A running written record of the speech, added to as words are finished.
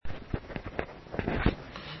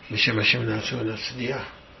میشه نسو نسلیه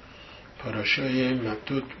پاراشای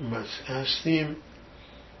مطوط هستیم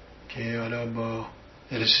که حالا با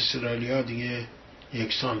ارسیسرالیا دیگه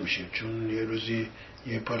یکسان میشیم، چون یه روزی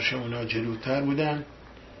یه پاراشا اونا جلوتر بودن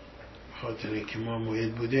خاطر که ما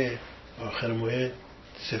موعد بوده آخر موعد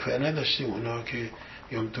سفر نداشتیم، اونا که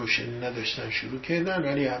یوم توشن نداشتن شروع کردن،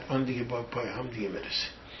 ولی الان دیگه با پای هم دیگه مرسه.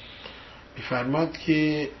 میفرماد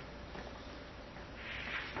که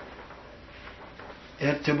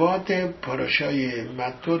ارتباط پاراشای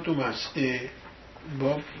مطوط و مسعی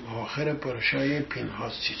با آخر پاراشای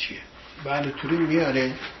پینهاس چیه؟ بله طوری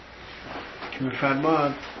میاره که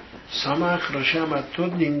میفرماد سامخ راشا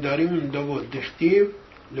مطوط نیمداریم داود دختیو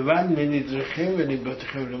لول منیدرخیم و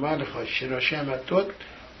نیدباتخیم لول خواهش راشا مطوط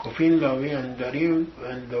کفین لاوی انداریم و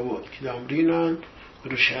انداود که دامرینان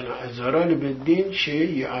روشنا ازاران بدین شه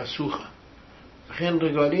یعصوخه خیلی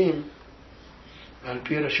رگالیم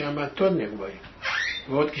الپی راشا مطوط نگویم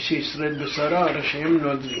وقت کسی اسرائیل بسارا رشیم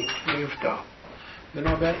نادری نفتا.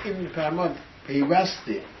 بنابراین میفرماد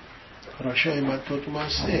پیوسته پاراشای مطوط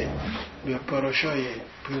مسته به پاراشای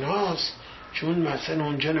پینهاس، چون مثلا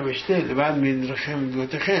اونجا نوشته بعد میدرخم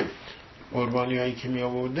دوتخم قربانی هایی که می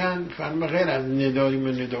آوردن فرما غیر از نداریم و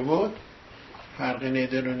نداوات فرق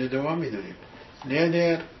ندر و نداوا می داریم.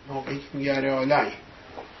 ندر موقعی که میگه اره آلای،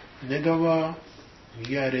 نداوا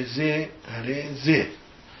میگه اره زه اره زه.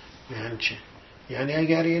 یعنی چه؟ یعنی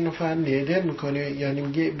اگر یه نفر ندر میکنه یعنی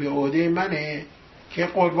میگه به عهده منه که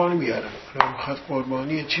قربانی بیارم، اولا میخواد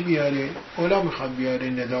قربانی چی بیاره؟ اولا میخواد بیاره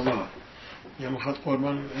نداوا، یا میخواد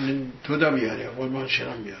قربان تودا بیاره قربان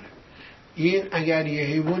شرم بیاره. این اگر یه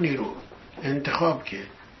حیوانی رو انتخاب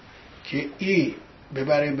که ای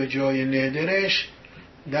ببره به جای ندرش،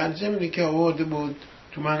 در ضمنی که آورده بود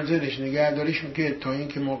تو منزلش نگهداریش میکنه تا این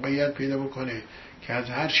که موقعیت پیدا بکنه که از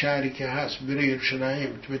هر شهری که هست بره یروشلایم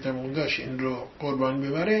تو بیت المقدس این رو قربان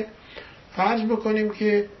ببره، فرض بکنیم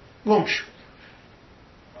که گم شد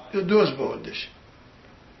یا دوز بردش،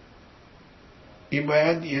 این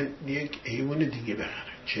باید یک حیوان دیگه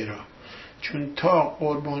بخره. چرا؟ چون تا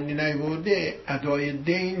قربانی نیورده ادای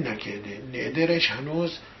دین نکرده، ندرش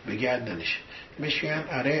هنوز به گردنشه، میشن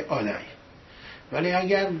اره آلای. ولی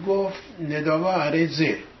اگر گفت نداوا اره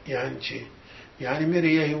زه، یعنی چی؟ یعنی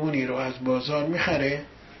میره یه حیوانی رو از بازار میخره،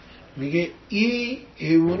 میگه ای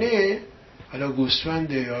حیوانه، حالا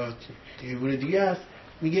گوسفنده یا حیوان دیگه است،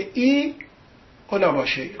 میگه ای اولا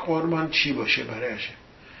باشه قربان چی باشه برایشه.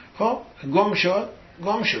 خب گم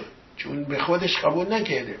شد چون به خودش قبول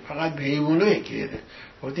نکرده، فقط به حیوانه کرده،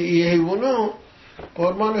 گفته این حیوانه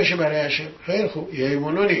قربان بشه برایشه. خیلی خوب، یه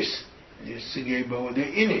حیوانه نیست سیگه بوده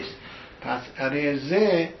این نیست، پس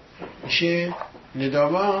ارزه میشه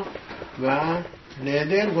نداوا و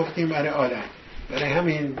ندر گفتیم اره آلم. برای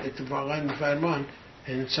همین اتفاقا میفرمان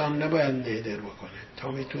انسان نباید ندر بکنه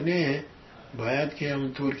تا میتونه، باید که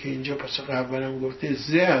همونطور که اینجا پس قبلم گفته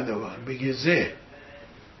زه ادوار بگه زه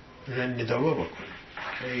نداوا بکنه.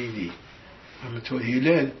 خیلی همونطور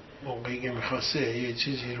هیلل موقعی که میخواسته یه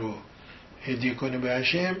چیزی رو هدیه کنه به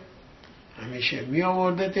هشم، همیشه می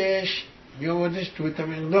آوردتش تو بیت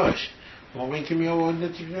المقدس، موقعی که می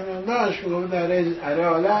آوردتش تو بیت المقدس میگفت اره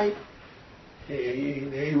آلای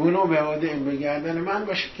حیوانو به عاده به گردن من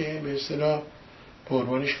باشه که به اصطلاح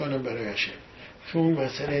قربانیش کنم برای هشم. چون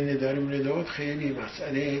مسئله نداریم نداوت خیلی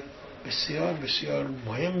مسئله بسیار بسیار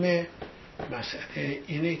مهمه. مسئله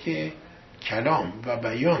اینه که کلام و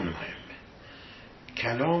بیان مهمه.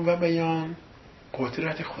 کلام و بیان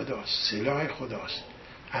قدرت خداست، سلاح خداست،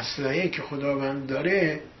 اسلحه‌ای که خداوند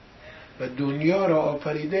داره و دنیا را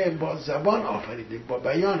آفریده، با زبان آفریده، با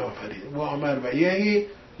بیان آفریده. با امر و یهی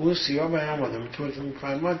او سیاه و هم آدم طور که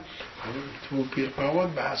میفرماد تو پیرقواد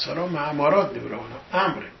به اثرها معمارات نبرانا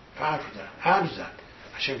امر حرف زد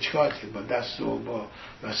هشم چیکار کرد؟ با دست و با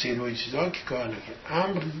وسیل و این چیزها که کار نکرد،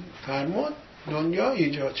 امر فرمود دنیا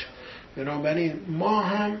ایجاد شد. بنابراین ما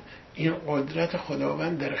هم این قدرت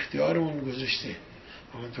خداوند در اختیارمون گذاشته.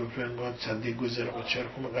 همونطور فرمود صدیق گذر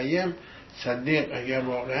قدشرکم قیم، صدیق اگر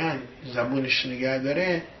واقعا زبونش نگه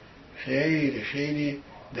داره خیلی خیلی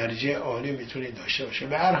درجه عالی میتونه داشته باشه.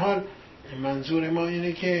 به هر حال منظور ما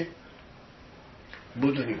اینه که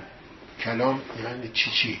بدونیم کلام یعنی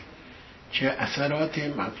چی چه اثرات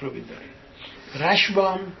مطلوبی داره.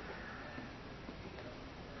 رشبام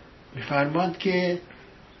میفرماد که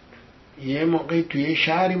یه موقعی توی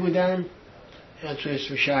شهری بودم، یا تو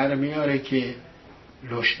اسم شهر میاره که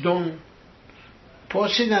لشدون،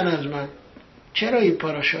 پرسیدن از من چرا این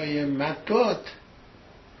پاراشای مطوط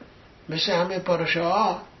مثل همه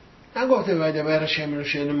پاراشاها نگفته وعده برش همینو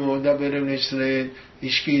شده موده برم اسرائیل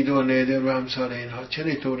ایشکی دو نده و همسال اینها،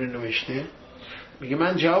 چرا طور نوشته؟ میگه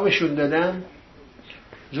من جوابشون دادم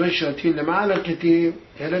زوج شاتی لمعلکتی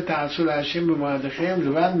هل تحصیل هشم به معدخیم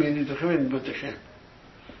زباد میدیدخیم این بطخیم.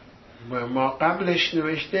 ما قبلش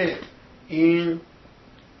نوشته این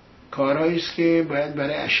کارهایی است که باید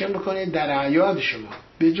برای هشم بکنید در اعیاد شما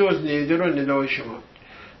به جز نادر و ندای شما،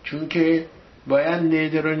 چون که باید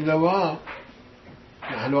نادر و ندوا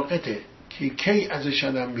محلوقته که کی ازش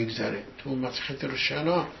آدم بگذره. تو مسخت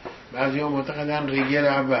روشنا بعضی ها معتقدن ریگل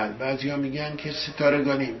اول، بعضی ها میگن که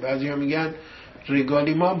ستارگانی، بعضی ها میگن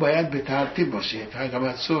ریگالی ما باید به ترتیب باشه.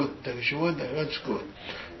 فقط صد در شما در سکوت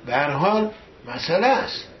به هر حال مسئله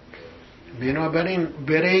است. بنابراین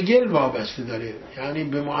به ریگل وابسته داره، یعنی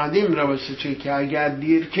به معدیم وابسته، چه که اگر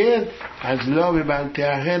دیر کرد از لا به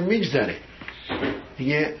بلتاخر میگذره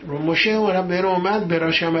دیگه. رو مشه اونا بر اومد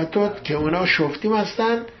براشمتات که اونا شفتیم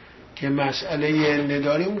هستن که مسئله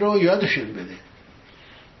نداریم رو یادشون بده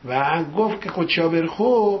و گفت که خودشابر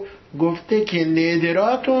خوب گفته که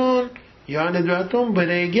ندراتون یا ندراتون به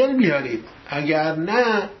ریگل بیارید، اگر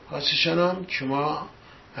نه خاصشانم شما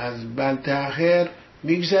از بلتاخر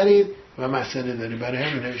میگذرید و مسئله داره. برای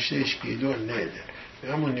همین نوشته اشکیدون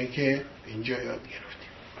ندر، همونه که اینجا یاد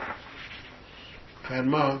گرفتیم.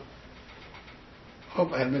 فرما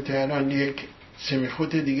خب البته الان یک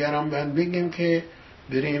سمیخوت دیگر هم باید بگیم که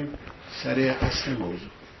بریم سر اصل موضوع.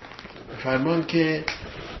 فرمان که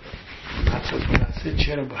مطلب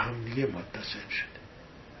چرا با هم دیگه متصل شده،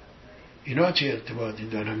 اینا چه ارتباطی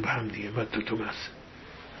دارن با هم دیگه مطلب متصل؟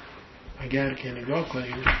 اگر که نگاه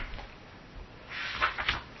کنیم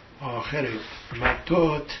آخر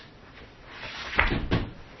مطلب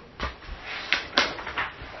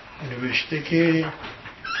نوشته که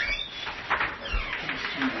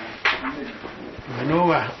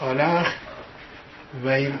نوح آلخ و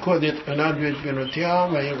این کودت قناد بید بنوتیا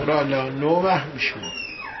و اقرا لا نوح بشما.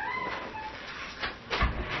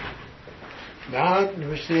 بعد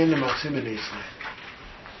نوشته این مقصد نیستن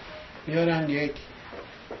میارن یک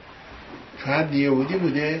فرد یهودی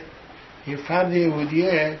بوده، این فرد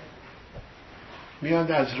یهودیه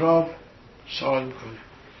میاد از راب سوال میکنه،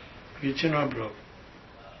 میگه جناب راب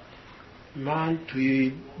من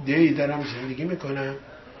توی دی دارم زندگی میکنم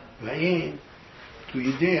و این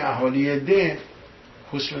توی دی اهالی دی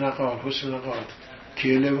حسن نقال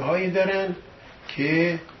کلمه هایی دارن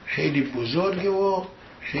که خیلی بزرگه و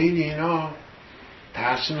خیلی اینا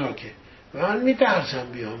ترسناکه و من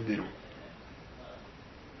میترسم بیام بیرون.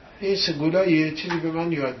 این سگولا یه چیزی به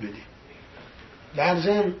من یاد بدی. در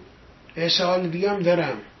ضمن سوال دیگه هم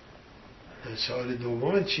دارم. سوال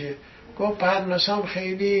دوم چیه؟ گفت پرناسام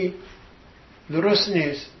خیلی درست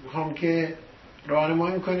نیست، میخوام که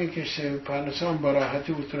راهنمایی کنی که پرناسام با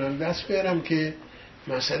راحتی بتونم دست بیارم که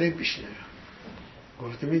مسئله پیش نرم.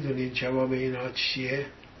 گفته میدونید جواب اینا چیه؟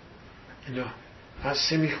 اینا از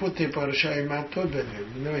سمیخوت پارشای مطول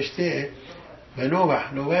بدونیم نوشته به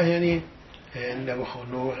نوح یعنی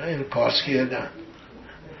نوح پاس کردن،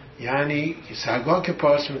 یعنی سگا که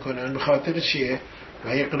پاس میکنن به خاطر چیه؟ و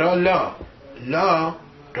اقرا لا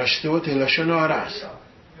رشتوت لشناره است.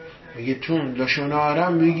 میگه چون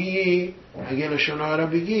لشناره بگی، اگه لشناره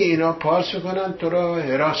بگی اینا پاس میکنن تو را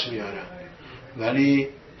حراس میارن، ولی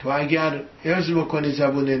تو اگر حفظ بکنی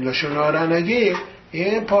زبون لشناره نگی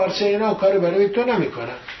این پارسه اینا کار برای تو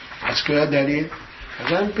نمیکنن. از کجا دلیل؟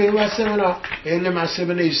 ازن پیوسته اونا علم مذهب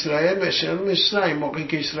اسرائیل به اسرائیل موقعی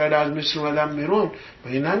که اسرائیل از مصر اومدن بیرون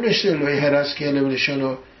مگه ننوشته لوی حراس که علم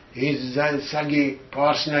نشانو این سگی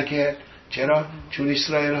پارس نکرد؟ چرا؟ چون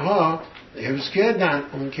اسرائیل ها حفظ کردن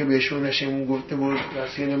اون که بهشون نشون گفته بود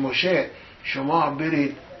وسیله مشه شما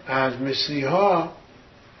برید از مصری ها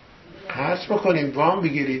قرض بکنید وام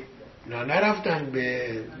بگیرید. نه نرفتن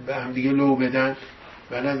به هم دیگه لو بدن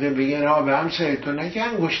بلنده بگن ها به همسایه تو نکه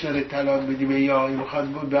انگشتر طلاق بدی به یا این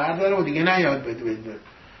میخواد برداره و دیگه نیاد بده.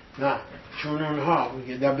 نه، چون اونها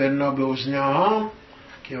میگه دبرنا به ازنه ها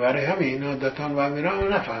که برای همه اینا داتان و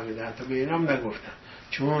میران نفهمیدن، حتی به اینا هم نگفتن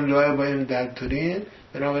چون لایه با این در تورین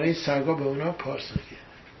بنابراین سرگا به اونا پارس نکرد.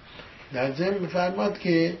 در ضمن میفرماد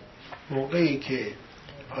که موقعی که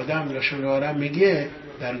آدم لشناره میگه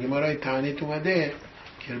در گمارای تعنیت اومده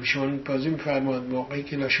که بشون پازی میفرماد موقعی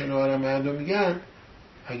که لشناره مردم میگن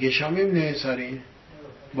اگه شامیم نهساری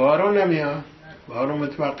بارون نمیاد، بارون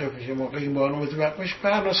متوقف میشه. موقعی که بارون متوقف میشه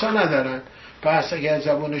پرناسا ندارن، پس اگر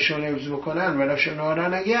زبونشون حفظ بکنن و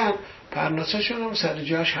لشناره نگن پرناساشون هم سر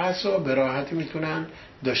جاش هست و به راحتی میتونن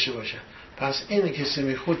داشته باشن. پس اینه که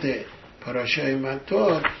سمیخوت پاراشای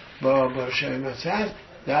مطور با پاراشای مسعی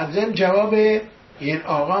در ضمن جواب این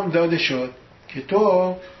آقام داده شد که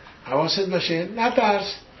تو حواست باشه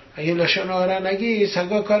نترس، اگه لشناره نگی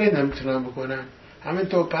سگا کاری نمیتونن بکنن. همین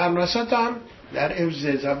تو پرناسات هم در حفظ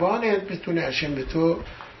زبانت بتونه اشم به تو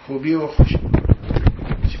خوبی و خوشی.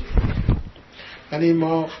 ولی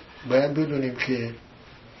ما باید بدونیم که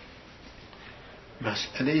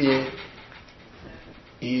مسئله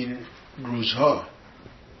این روزها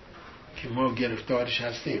که ما گرفتارش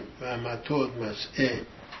هستیم و مطود مسعی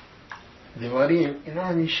دواریم، اینا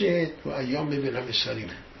همیشه تو ایام ببینم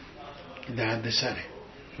سالیمه که درد سره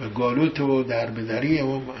و گالوت و دربدریه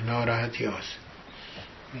و ناراحتی هست.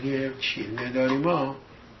 میگه چی؟ نداری ما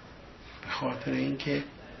به خاطر اینکه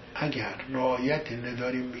اگر رعایت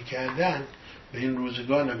نداری میکردن به این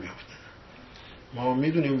روزگار نمیافتن. ما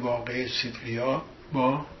میدونیم واقعی صدقیا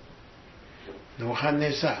با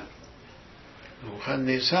نبوخدنصر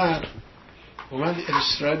اومد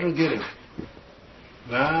اسرائیل رو گرفت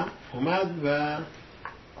و اومد و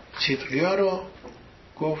صدقیا رو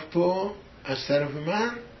گفت تو از طرف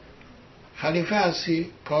من خلیفه هستی،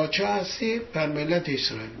 پادشاه هستی بر ملت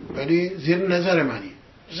اسرائیل، ولی زیر نظر منی،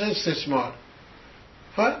 استثمار.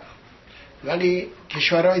 ولی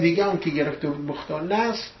کشورهای دیگه هم که گرفته بود بختار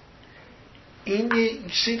نست، این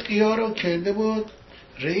صدقیا رو کرده بود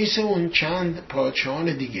رئیس اون چند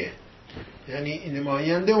پادشاهان دیگه، یعنی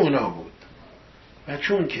نماینده اونا بود. و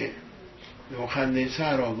چون که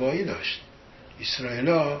نبوخدنصر آگاهی داشت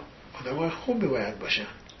اسرائیل‌ها آدمای خوبی باید باشن،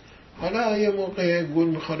 حالا یه موقع گول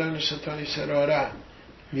میخورن ستانی سراره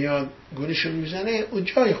میاد گولشون میزنه، اون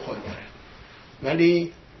جای خود داره،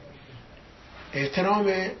 ولی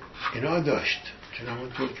احترام اینا داشت. چون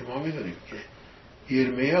همونطور که ما میدونیم که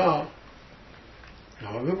یرمیا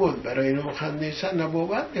نبی بود، برای نبوخدنصر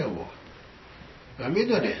نبوت می‌آورد و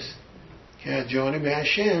میدونست که از جانب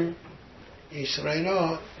هشم اسرائیل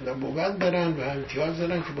ها نبوت دارن و امتیاز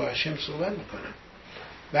دارن که با هشم صحبت میکنن.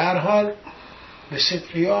 به هر حال به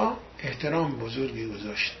صدقیا احترام بزرگی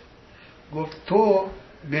گذاشت. گفت تو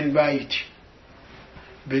بن بیتی،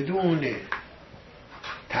 بدون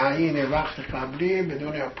تعیین وقت قبلی،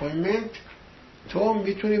 بدون اپوینمنت تو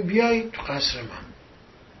میتونی بیای تو قصر من.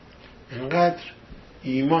 اینقدر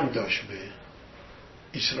ایمان داشت به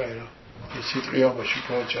اسرائیل ها که صدقیا باشه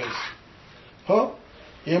پادشاه. خب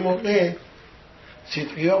یه موقع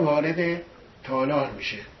صدقیا وارد تالار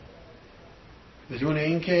میشه بدون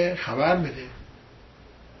اینکه خبر بده،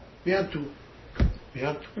 میاد تو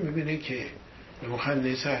میبینه که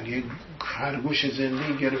نبوخدنصر یه خرگوش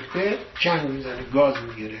زنده گرفته جنگ میزنه، گاز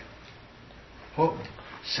میگیره. خب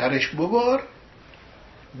سرش ببار،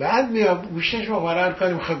 بعد میاد گوشتش رو هر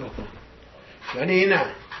کاری میخواد بکن. ولی نه،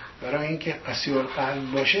 برای اینکه قسی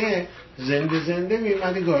القلب باشه زنده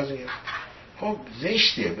میمده گاز میگیره. خب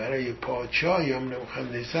زشته برای پادشاه یا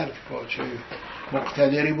نبوخدنصر که پادشاه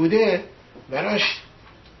مقتدری بوده، براش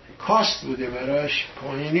کاست بوده، براش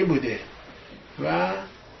پایینی بوده و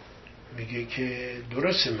میگه که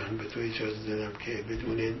درسته من به تو اجازه دادم که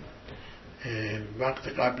بدون وقت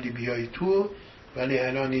قبلی بیای تو، ولی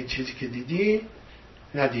الان این چیزی که دیدی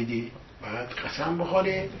ندیدی، باید قسم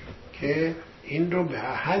بخوری که این رو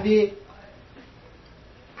به احدی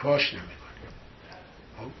فاش نمیکنی.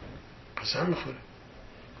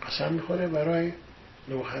 قسم میخوره برای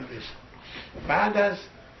نبوخدنصر. بعد از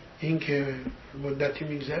اینکه مدتی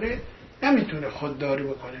میگذره نمیتونه خودداری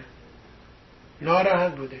بکنه،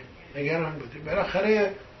 ناراحت بوده، نگران بوده،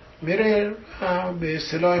 بالاخره میره به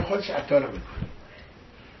اصطلاح خودش عطاره میکنه.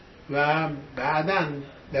 و بعداً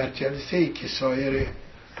در جلسه‌ای که سایر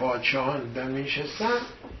پادشاهان در نشستن،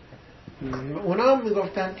 اونا هم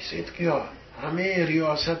میگفتن صدقیا همه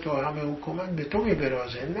ریاست و همه حکومت به تو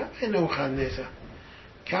میبرازه، نه به نبوخدنصر.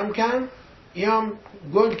 کم کم ایام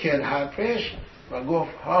گل کرد حرفش و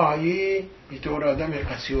گفت هایی بی طور آدم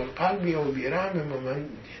قسی القلبی و بیرم، من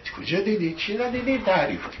کجا دیدی؟ چی ندیدی؟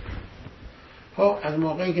 تعریف کرد. خب از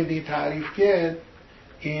موقعی که دی تعریف کرد،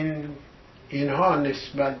 اینها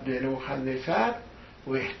نسبت به نبوخدنصر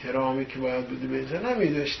و احترامی که باید بوده بزن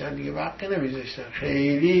نمیداشتن دیگه، وقتی نمیداشتن،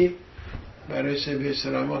 خیلی برای به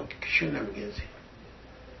اسلام کشون نمیگنزی.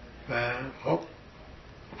 و خب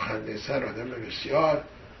نبوخدنصر آدم بسیار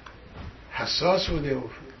حساس بوده و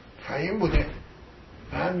فهیم بوده.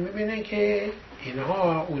 بعد میبینه که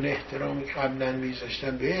اینها اون احترامی که قبلا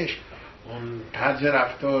میذاشتن بهش، اون طرز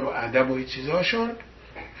رفتار و ادب و این چیزاشون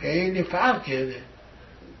خیلی فرق کرده.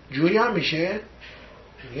 جوری هم میشه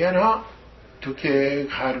میگن ها تو که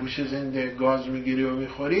خرگوش زنده گاز میگیری و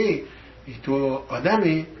میخوری، تو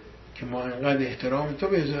آدمی که ما اینقدر احترام تو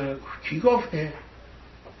بذارن. کی گفته؟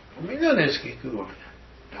 میدونست که کی گفته،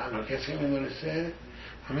 تنها کسی میدونسته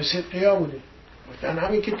همه صدقیا بوده. گفتن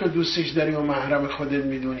همین که تو دوستش داری و محرم خودت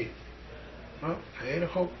میدونی. خیلی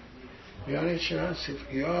خوب، میانه چی من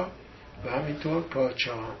صدقیا و همینطور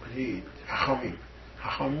پادشاه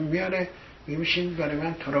اخامیم میاره میشین برای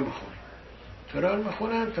من تورا بخونی. تورا رو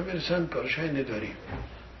بخونن تا برسن پادشاه نداریم.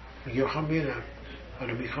 میگه خواهم بیدم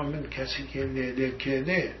حالا میخوام کسی که نادر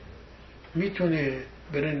کرده میتونه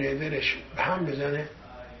بره نادرش به هم بزنه،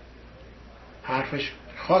 حرفش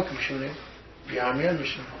خاک میشونه، بی‌عمل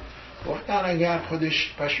میشه. گفتن اگر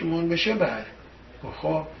خودش پشیمون بشه بله.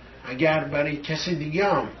 خب اگر برای کسی دیگه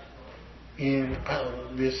هم این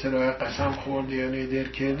به اصطلاح قسم خورده یا نادر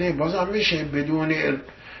کرده بازم میشه بدون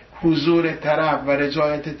حضور طرف و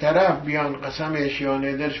رضایت طرف بیان قسمش یا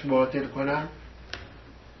نادرش باطل کنن؟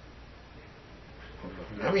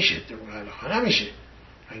 نمیشه. نمیشه.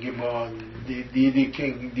 اگه با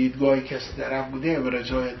دیدگاهی کسی طرف بوده و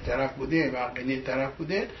رضایت طرف بوده و عقیده طرف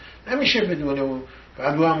بوده نمیشه بدون اون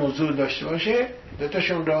و دو هم حضور داشته باشه،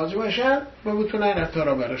 دوتاشون راضی باشن و بتونن عطا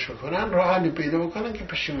را براش بکنن، راه حلی پیدا بکنن که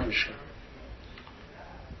پشیمونش کنن.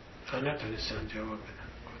 تا نتونستن جواب بدن.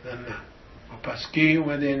 گفتن نه. و پس کی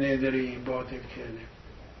اومده نادری باطل کرده؟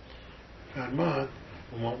 فرماد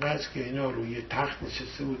اون موقع است که اینا روی تخت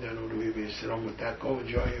نشسته بودن و روی به اصطلاح متکا و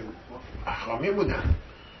جای اخامی بودن،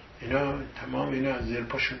 اینا تمام اینا از زیر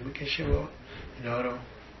پاشون میکشه و اینا رو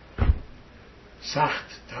سخت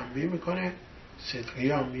تنبیه میکنه.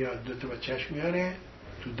 صدقیام میاد دوتا بچهش میاره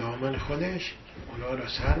تو دامن خودش، اونا رو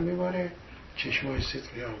سر میباره، چشمای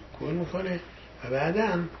صدقیام کور میکنه و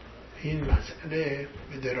بعداً این مسئله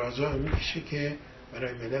به درازا میکشه که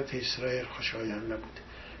برای ملت اسرائیل خوشایند نبوده.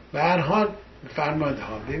 به هر حال فرماد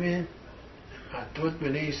ها ببین مطوط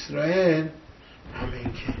بنی اسرائیل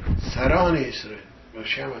همین که سران اسرائیل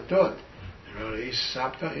باشه مطوط رئیس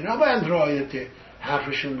سبتا اینا باید رعایت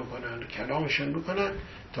حرفشون بکنن، کلامشون بکنن،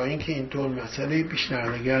 تا اینکه اینطور مسئله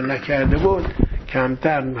پیشنهادگر نکرده بود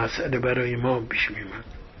کمتر مسئله برای ما پیش میمد.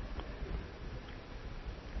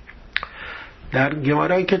 در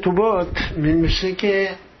گمارای کتوبات میشه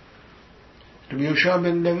که یوشع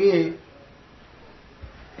بن نوی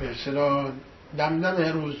به اصطلاح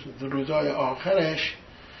دمدم روزای آخرش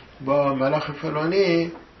با ملاخ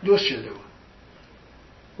فلانی دوست شده بود.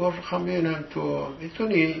 گفت خواهم ببینم تو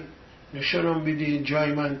میتونی نشونم بدی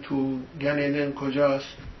جای من تو گن ایدن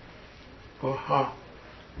کجاست؟ گفت ها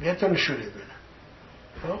میتونی نشونه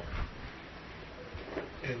بدم.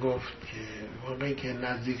 گفت که موقعی که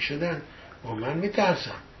نزدیک شدن و من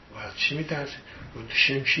میترسم. و از چی میترسم؟ گفت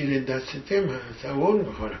شمشیر دستته من سوال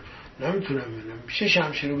میخورم نمیتونم بدم، میشه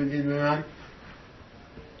شمشیر رو بدید به من؟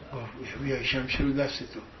 گفت بیای شمشیر رو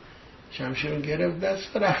دست تو. شمشیر رو گرفت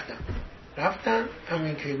دست و رفتن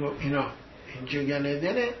همین که گفت اینا اینجا گنه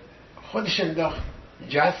دنه خودش انداخت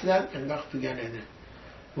جست زد انداخت تو گنه دن.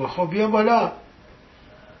 و خب بیا بالا.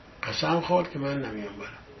 قسم خورد که من نمیام بالا.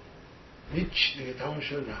 هیچ دیگه تموم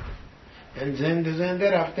شد رفت. یعنی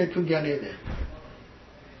زنده رفته تو گنه دن.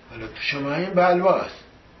 حالا تو شما این بلواست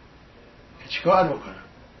چی کار بکنم؟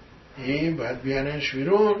 این باید بیانش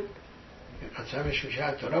بیرون قسمش میشه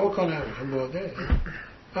اتارا بکنم میخوام باده.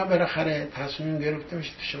 من بالاخره تصمیم گرفته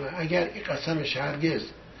میشه تو شما اگر این قسمش هرگز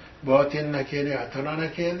باطل نکرده اتارا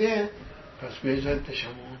نکرده پس به اجازتش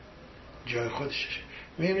همون جای خودش.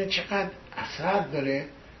 میبینید چقدر اثر داره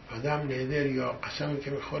آدم نادر یا قسمی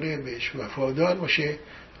که میخوره بهش وفادار باشه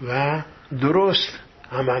و درست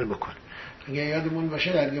عمل بکنه. اگه یادمون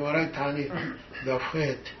باشه در گمارای تعنید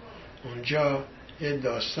دافخت اونجا یه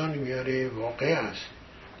داستان میاره واقعه است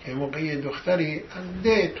که موقع یه دختری از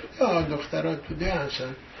ده تو دخترها تو ده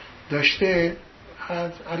هستن داشته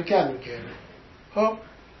از حرکت میکنه. خب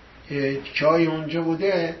چای اونجا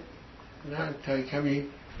بوده نه تا کمی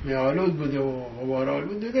میالود بوده و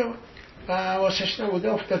غبارالود بوده و واسش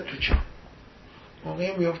نبوده افتاد تو چا.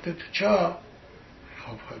 موقعی میفته تو چا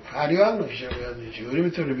خب فریاد میکشه بیاد چجوری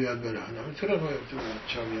میتونه بیاد بالا؟ نمیتونه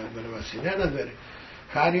چا بیاد بالا وسیله نداره.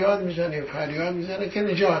 فریاد میزنه که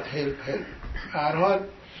نجات هلپ. هر حال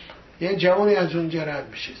یه جوانی از اونجا رد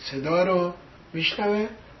میشه صدا رو میشنوه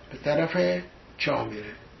به طرف چا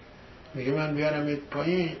میره میگه من بیارم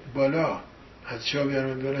پایین بالا از چا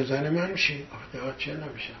بیارم بالا زن من میشی؟ افتاد چه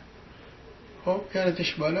نمیشه. خب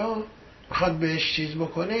بیارتش بالا میخواد بهش چیز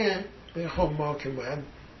بکنه خب ما که باید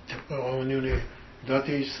طبق قانون دات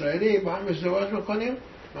اسرائیلی با هم ازدواج بکنیم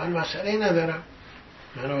من مسئله ندارم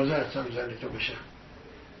من حاضر هستم زن تو بشم.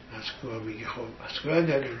 از کجا میگه خب از کجا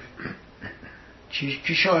دلیل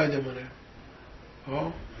کی شاهدمونه؟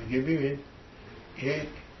 میگه ببین یک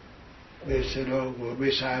به اصطلاح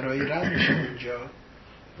گربه صحرایی رد میشه اونجا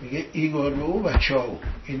میگه این گربه او بچه او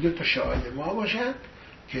این دو تا شاهد ما باشن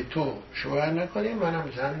که تو شوهر نکنیم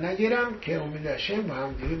منم زن نگیرم که امید هاشم با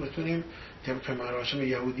هم دیگه بتونیم طبق مراسم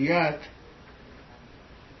یهودیت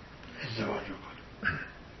ازدواج بکنیم.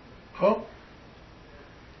 خب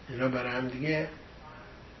اینا برای هم دیگه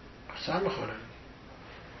قسم بخورن.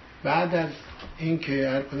 بعد از این که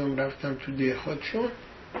هر کدوم رفتم تو ده خودشون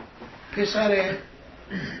پسر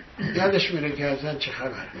یادش میره که اصلا چه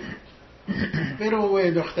خبره. میره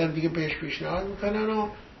و دختر دیگه بهش پیشنهاد میکنن و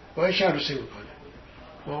باهاش عروسی میکنه.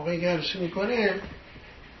 موقعی که عروسی میکنه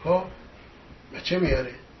خب بچه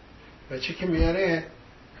میاره. بچه که میاره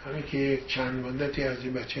همین که چند مدتی از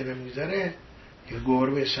این بچه نمیگذره یه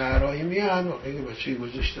گربه صحرایی میاد. موقعی که بچه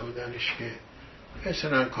گذاشته بودنش که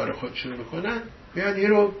مثلا کار خودشون میکنن میاد این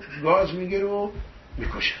رو گاز میگیره و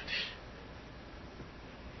میکشندش.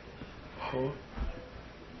 خب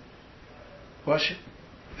باشه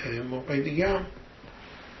موقع دیگه هم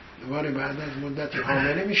دوباره بعد از مدتی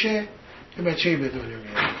حامله میشه که بچه به دنیا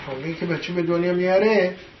میاره. خب این که بچه به دنیا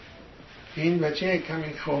میاره این بچه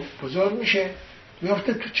کمی خب بزرگ میشه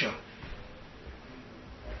میافته تو چاه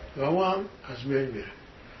و او هم از بین میره.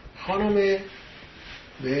 خانم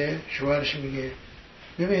به شوهرش میگه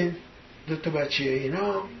ببین 2 بچه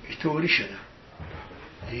اینا اینطوری شدن،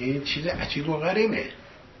 این چیز عجیب و غریبه.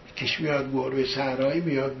 کش میاد گربه صحرایی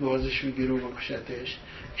میاد بازش میگیره و بکشتش،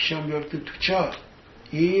 کشم بیارته تو چاه.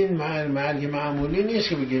 این مرگ معمولی نیست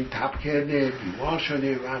که بگیم تب کرده بیمار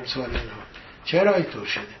شده و همسال اینا. چرا اینطور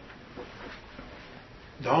شده؟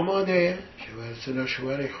 داماده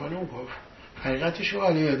شوهر خانم گفت حقیقتش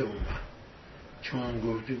رو یادم اومد، چون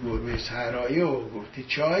گفتی گربه صحرایی و گفتی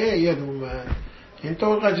چاه یادم اومد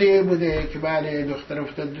اینطور قضیه بوده که بله دختر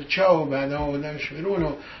افتاد دو چاه و بعد آمدنش بیرون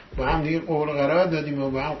و با هم دیگه قول قرار دادیم و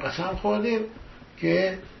با هم قسم خوردیم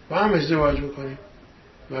که با هم ازدواج بکنیم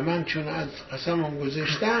و من چون از قسمم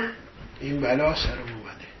گذاشتم این بلا سرم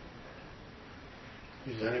اومده.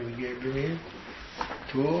 میزنه میگه ببین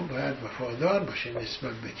تو باید وفادار باشه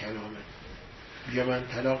نسبت به کلامت، بیا من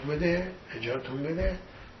طلاق بده اجازه‌تون بده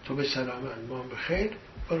تو به سلامت ما به خیر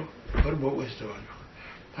برو با او ازدواج بکن.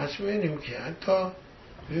 پس می‌بینیم که حتی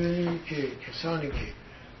ببینیم که کسانی که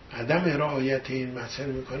عدم رعایت این مسئله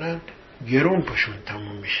میکنن گرون پشون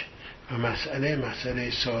تموم میشه و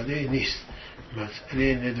مسئله ساده نیست.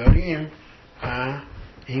 مسئله نداریم و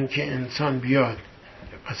اینکه انسان بیاد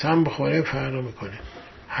قسم بخوره فرق میکنه.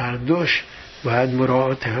 هر دوش باید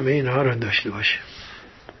مراعات همه اینها را داشته باشه.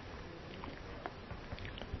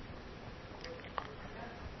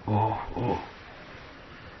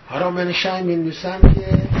 حالا من شای می نویسم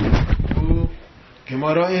که تو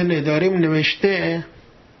گمارای نداریم نوشته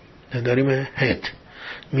نداریم هت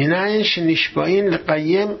مینایش نشباین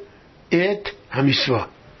لقیم ات همیسوا.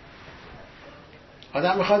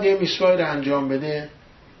 آدم میخواد یه میسوای رو انجام بده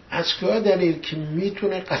از کجا دلیل که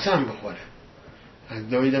میتونه قسم بخوره. از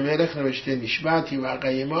داوید ملک نوشته نشباتی و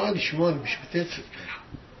قیمات شمون بشبته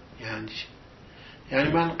یعنی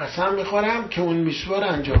من قسم میخورم که اون میسوا رو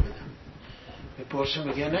انجام بدم. میپرسم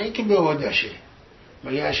میگه نه اینکه به وادشه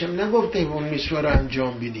مگه هشم نگفته اون میسوا رو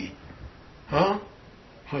انجام بدی ها؟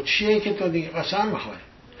 خود چیه که تو دیگه قسم میخوری؟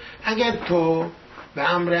 اگر تو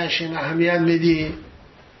به امر هشم اهمیت میدی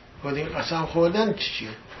خود این قسم خوردن چیه؟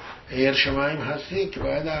 اگر شما این هستی که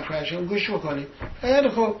باید حرف هشم گوش بکنی خیلی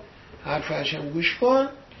خوب حرف هشم گوش کن.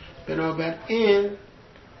 بنابراین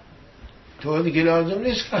تو دیگه لازم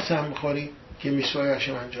نیست قسم بخوری که میسوای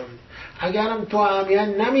هشم انجام بدی. اگرم تو اهمیت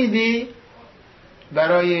نمیدی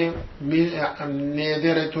برای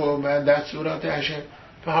نادر تو و دستورات هشم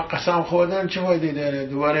فقط قسم خوردن چه فایده داره؟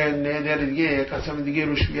 دوباره نادر دیگه قسم دیگه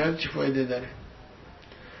روش بیاد چه فایده داره؟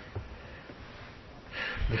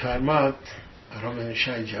 میفرماد رامن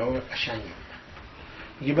شای جواب قشنگی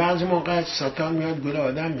میگه بعضی موقع ساتان میاد گل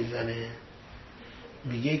آدم میزنه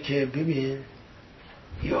میگه که ببین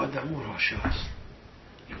یه آدم اون راشاست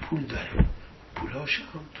یه پول داره پولاش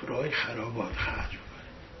هم تو راه خرابات خرج میکنه.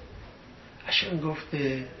 هشم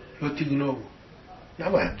گفته لوتیگنو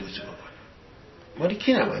نباید دوزی بکنه. مالی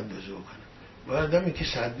کی نباید دوزی بکنه؟ با آدمی که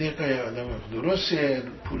صدیقه آدم درسته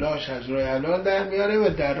پولاش از راه حلال در میاره و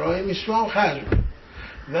در راه میسوا هم خرج میکنه.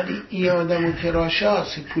 ولی این آدمو که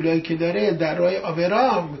راشاست پولایی که داره در راه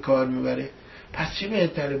آورا به کار میبره. پس چی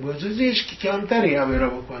بهتره؟ بازوزیش که کمتری آورا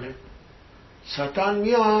بکنه. ساتان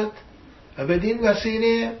میاد و بدین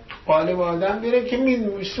وسیله قالب آدم میره که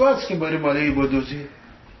میسواست که باره مالی بدوزی.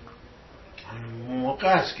 موقع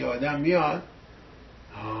است که آدم میاد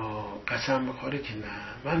قسم بخوره که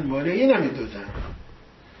نه من مالی نمیدوزم.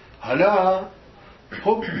 حالا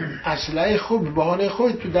خب اسلحه خوب بهانه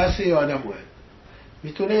خوب تو دست ای آدم بود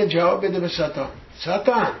میتونه جواب بده به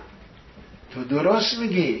ساتان تو درست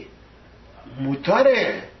میگی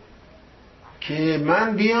موتاره که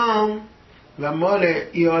من بیام و مال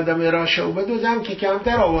ای آدم راشو بدوزم که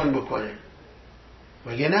کمتر آوان بکنه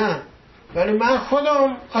مگه نه؟ ولی من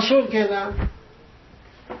خودم اصول کردم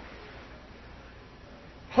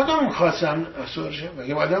خودم خواستم اصول شد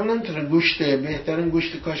مگه آدم نمیتونه گوشت بهترین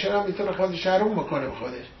گوشت کاشر هم میتونه خودش حروم بکنه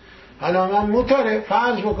خودش. حالا من موتاره،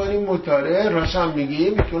 فرض بکنیم موتاره، راستم میگی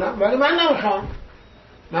میتونم، ولی من نمیخوام،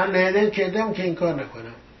 من نهدن کردم که این کار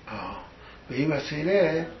نکنم. به این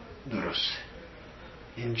وسیله درسته.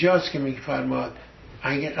 اینجاست که میفرماد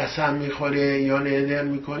اگه قسم میخوره یا نهدر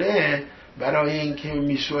میکنه برای اینکه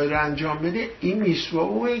میسوای رو انجام بده، این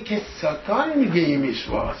میسوایی که ساتان میگه این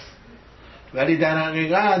میسواست، ولی در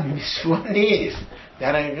حقیقت میسوا نیست،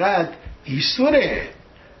 در حقیقت ایسوره،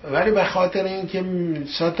 ولی به خاطر اینکه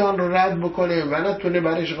ساتان رو رد بکنه و نتونه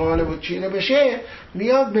برش غالب و چیره بشه،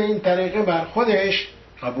 میاد به این طریقه بر خودش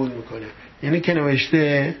قبول میکنه. یعنی که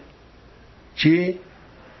نوشته چی؟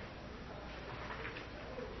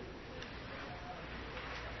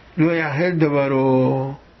 لو یحل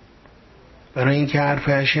دوبارو، برای اینکه حرف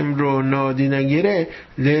هشم رو نادی نگیره،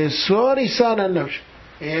 لسوری سار نوشت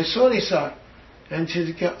سوری سار، این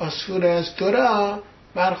چیزی که اصور از تو را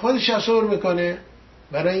بر خودش اصور میکنه،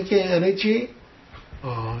 برای اینکه یعنی چی؟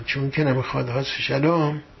 چون که نمیخواد حاس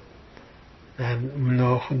شلام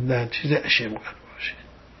در چیز اشم قرار باشه.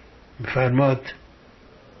 میفرماد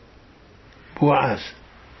بوعز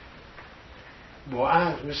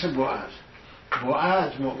مثل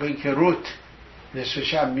بوعز موقعی که روت نصف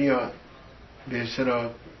شب میاد به اصطلاح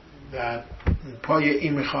در پای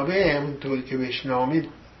این میخوابه، همونطوری که بهش نامید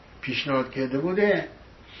پیشنهاد کرده بوده،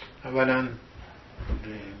 اولا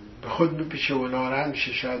به خود میپیشه و ناراحت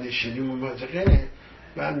میشه، شاید شدیم و مازقه،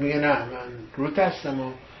 بعد میگه نه من روت هستم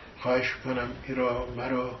و خواهش کنم این را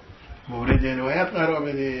مرا مورد عنایت قرار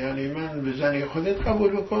بده، یعنی من به زنی خودت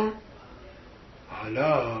قبول بکن.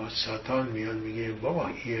 حالا ساتان میاد میگه بابا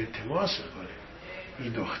این التماس میکنه،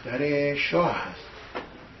 این دختر شاه هست،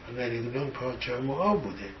 در ایدون پادشاه معاب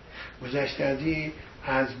بوده، گذشته از این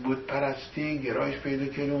از بود پرستی گرایش پیدا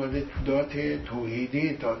کرده، اومده دات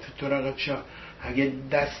توحیدی، دات طرقت شاه، اگه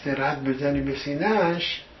دست رد بزنی به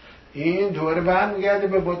سینه‌اش این دوباره برمیگرده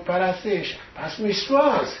به بود پرستش، پس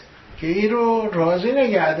میسواست که این رو راضی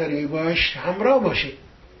نگه داری، باش همراه باشی.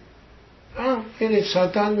 این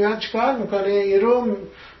ساتان میاد چکار میکنه؟ این رو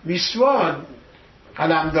میسواد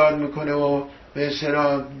قلمداد میکنه و به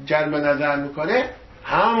اصطلاح جلب نظر میکنه،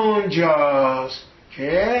 همون جاست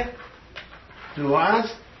که دو از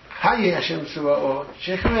حی هشم سوا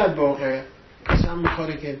چه خواهد باقه قسم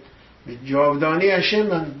میخوره که به جاودانی هشم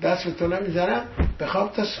من دست به تو نمیزنم،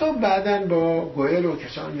 بخواب تا صبح، بعدن با گویل و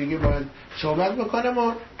کسان دیگه باید صحبت بکنم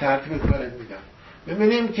و ترتیب کارت میدم.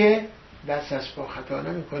 ببینیم که دست از پا خطا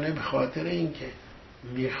نمیکنه، به خاطر اینکه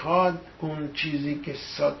میخواد اون چیزی که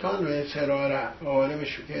ساتان و اصرار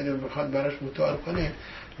عالمش کرده میخواد براش متعال کنه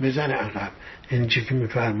بزنه عقب. این چی که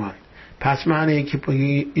میفرمان پس معنی که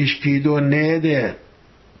اشکیدو نده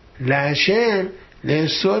لحشم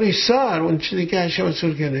لسوری سار، اون چیزی که هشم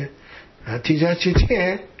اصول کرده، نتیجه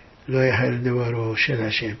چیه؟ لای هر دوارو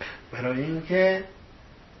شلشم، برای اینکه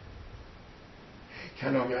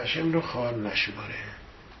کلام هشم رو خار نشماره.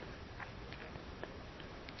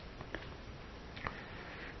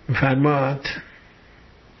 فرماد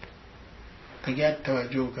اگر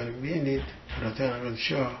توجه کنیم بینید راتن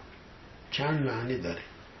شاه چند معنی داره.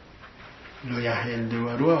 لو یحل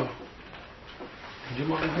دوارو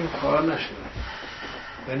اینجا معنی کار نشده،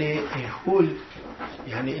 ولی حول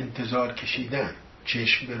یعنی انتظار کشیدن،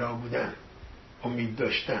 چشم برا بودن، امید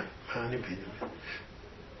داشتن، معنی پیدا میکنه.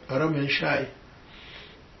 برای من شای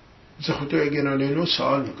زخوتو اگرانینو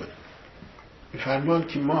سوال میکنه، میفرمان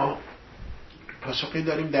که ما پاسخی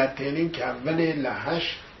داریم در تعلیم که اول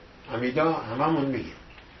لحش امیدا هممون میگیم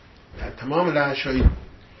در تمام لحش های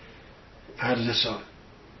عرض سال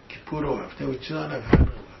که پورو رفته و چیزا نفرم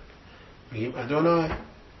میگیم ادانا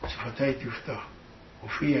صفتای تفتا و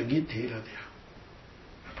فی یگید تیلا دیخ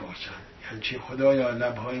بپرسن، یعنی چی؟ خدایا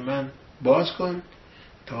لبهای من باز کن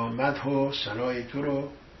تا مدح و ثنای تو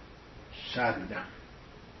رو سر بدم.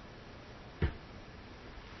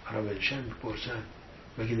 حالا بلشن بپرسن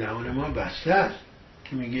بگی دهان ما بسته است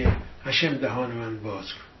که میگه هشم دهان من باز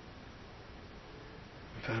کن.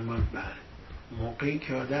 فرمان بله، موقعی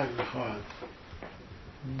که آدم میخواد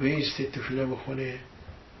بیست تفیله بخونه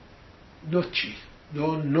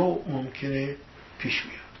دو نوع ممکنه پیش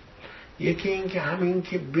بیاد. یکی این که همین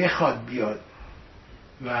که بخواد بیاد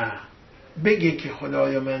و بگه که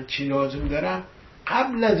خدایا من چی لازم دارم،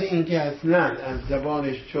 قبل از اینکه اصلا از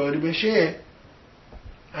زبانش جاری بشه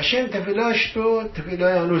هشم تفیلاش رو،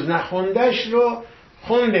 تفیلای هنوز نخوندش رو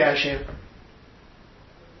خونده هشم.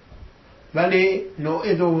 ولی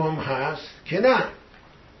نوع دوم هست که نه،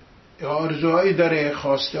 آرزوهایی داره،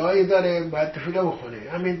 خواسته هایی داره، باید تفیله بخونه،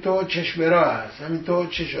 همین تو چشم راه هست، همین تو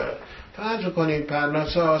چشم فرض کنید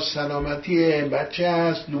پرناسا، سلامتی بچه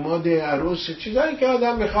هست، دوماد عروس، چیزایی که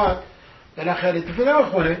آدم میخواد بالاخره تفیله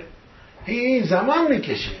بخونه. این زمان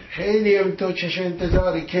میکشه. خیلی تو چشم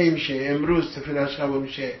انتظاری کی میشه، امروز تفیلش قبول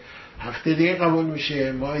میشه، هفته دیگه قبول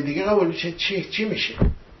میشه، ماه دیگه قبول میشه، چی میشه؟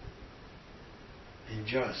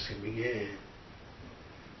 اینجاست که میگه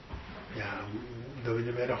یا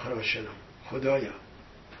داوید مهراخ را شنم، خدایا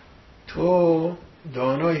تو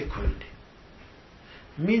دانای کلی،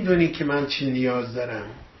 میدونی که من چی نیاز دارم،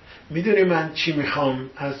 میدونی من چی میخوام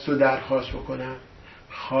از تو درخواست بکنم،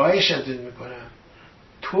 خواهش ازت میکنم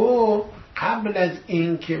تو قبل از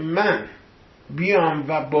این که من بیام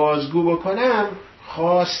و بازگو بکنم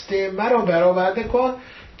خواسته مرا برآورده کن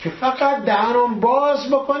که فقط دهنم باز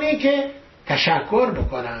بکنی که تشکر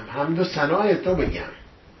بکنم، حمد و ثنای تو بگم.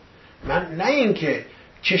 من نه این که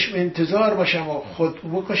چشم انتظار باشم و خود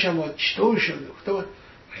بکشم و چطور شد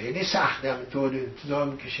خیلی سختم، طور انتظار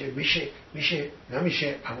میکشه، میشه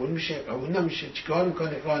نمیشه، قبول میشه قبول نمیشه، چیکار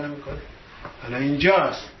میکنه کار نمیکنه. حالا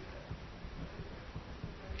اینجاست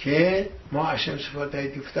که ما اشم صفات های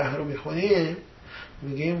دیفته رو میخونیم،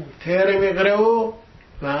 میگیم تر میقرهو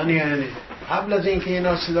معنی قبل از اینکه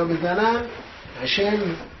اینا صدا بزنن اشم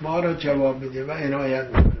ما رو جواب بده و عنایت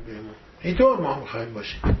میکنه بهمون. اینطور ما میخوایم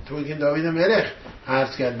باشه. تو که داوید ملک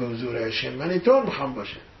عرض کرد به حضور اشم من اینطور میخوام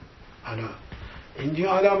باشه.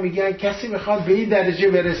 حالا میگن کسی میخواد به این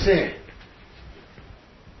درجه برسه،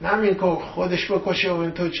 نمین که خودش بکشه و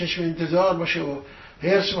این تو چشم انتظار باشه و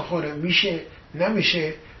حرص بخوره، میشه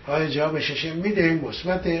نمیشه، های جوابش میده این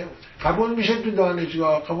مثبته، قبول میشه تو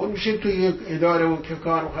دانشگاه، قبول میشه تو یک اداره و که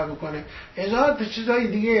کار میخواد بکنه، هزار تا چیزای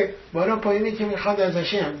دیگه بالا پایینی که میخواد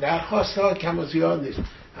ازش. هم درخواست ها کم و زیاد نیست،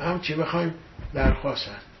 هم چی بخوایم درخواست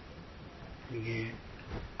هست. میگه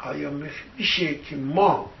آیا میشه که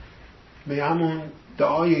ما به همون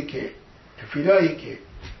دعایی که تفیلایی که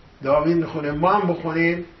داوید میخونه ما هم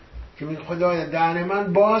بخونیم که میگه خدایا دهن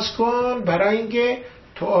من باز کن برای اینکه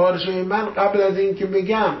تو آرزوی من قبل از اینکه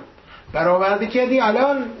بگم برآورده کردی،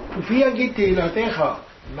 الان فیاگی تیلاته خواه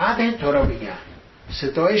مده تو رو بگم،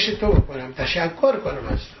 ستایش تو بکنم، تشکر کنم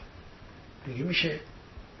از تو. میگه میشه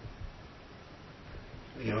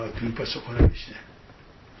یا توی پاسو کنه میشه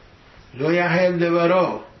لو یحل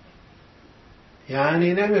دورا،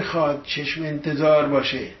 یعنی نمیخواد چشم انتظار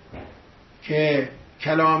باشه که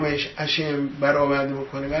کلامش اشم برآورده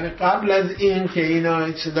بکنه، ولی قبل از این که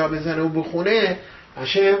اینا صدا بزنه و بخونه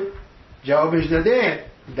اشم جوابش داده.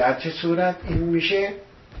 در چه صورت این میشه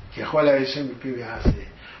که خلاص میپیوی هسته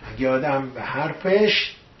اگه آدم به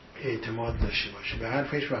حرفش اعتماد داشته باشه، به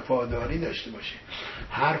حرفش وفاداری داشته باشه،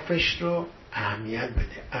 حرفش رو اهمیت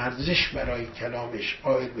بده، ارزش برای کلامش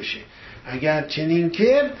قائل بشه. اگر چنین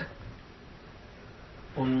کرد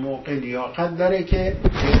اون موقع لیاقت داره که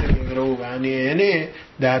رو بعنی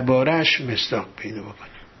دربارش مصداق پیدا بکنه.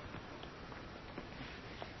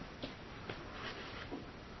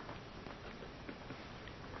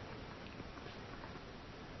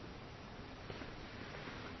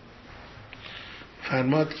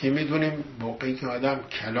 فرماد که میدونیم موقعی که آدم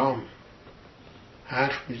کلام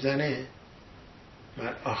حرف میزنه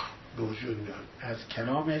ملاخ به وجود میاد، از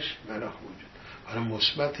کلامش ملاخ وجود، حالا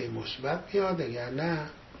مثبت بیاد، اگر نه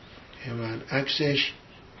من عکسش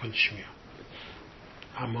خودش میاد.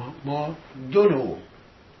 اما ما دو نوع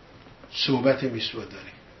صحبت میسوا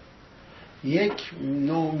داریم. یک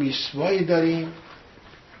نوع میسوایی داریم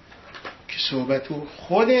که صحبتو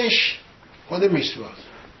خود میسواست.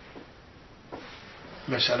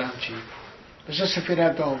 مثلا چی؟ مثلا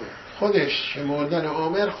سفیرت آمر خودش، شمردن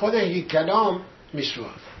آمر خودش یک کلام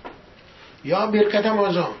میسواست. یا برکت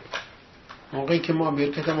آمازون، موقعی که ما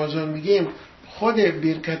برکت آمازون میگیم خود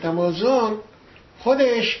برکت آمازون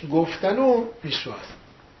خودش گفتنو میسواست.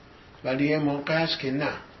 ولی یه موقع هست که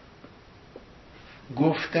نه،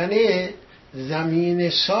 گفتنه زمین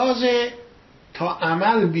سازه تا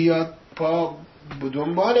عمل بیاد پا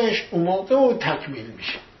دنبالش، اون موقع او تکمیل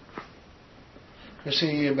میشه. مثل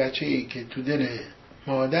یه بچه‌ای که تو دل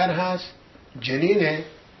مادر هست، جنینه،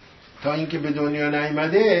 تا اینکه به دنیا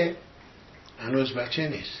نیامده هنوز بچه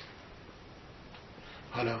نیست.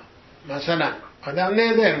 حالا مثلا آدم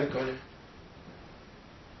نادر میکنه،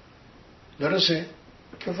 درسته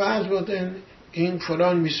که فرض بود این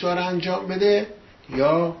فلان میسوار انجام بده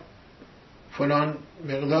یا فلان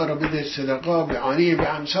مقدار رو بده صدقا به آنی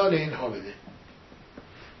به امثال اینها بده.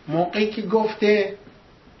 موقعی که گفته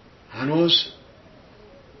هنوز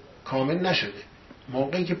کامل نشده،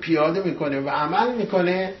 موقعی که پیاده میکنه و عمل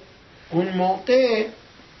میکنه اون موقع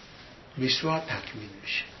میسوا تکمیل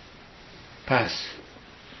میشه. پس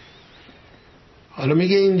حالا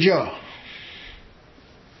میگه اینجا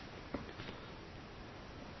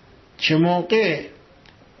چه موقع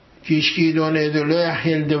کیشکی دونه دلو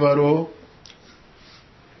هل دورو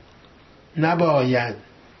نباید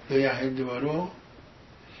دوباره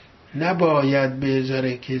نباید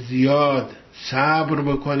بذاره که زیاد صبر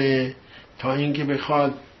بکنه تا اینکه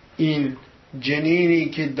بخواد این جنینی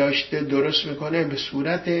که داشته درست میکنه به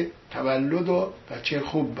صورت تولد و بچه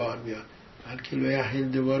خوب بار بیاد، بلکه لیحل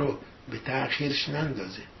دوباره به تأخیرش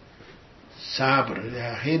نندازه. صبر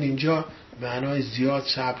لیحل اینجا معنای زیاد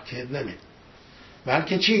صبر کردنه.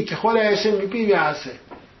 بلکه چی؟ که خود اسم بیعصه.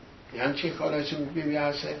 یعنی چی خود اسم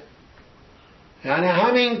بیعصه؟ یعنی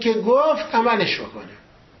همین که گفت عملش بکنه،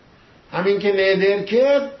 همین که نادر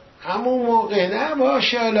کرد همون موقع، نه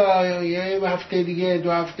باشه حالا یه هفته دیگه،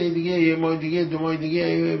 2 هفته دیگه، یه ماه دیگه، 2 ماه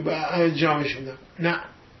دیگه جامش میدم، نه،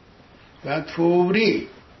 بعد فوری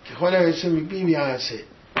که خود اسم بیعصه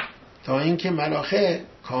تا اینکه ملاخه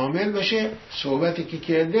کامل بشه، صحبتی که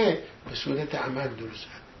کرده به صورت عمل درست.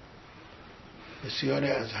 بسیاری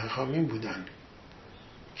از حکامین بودن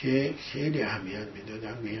که خیلی اهمیت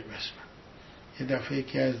میدادن به این قسمت. یه دفعه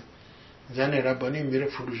که از زن ربانی میره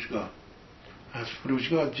فروشگاه، از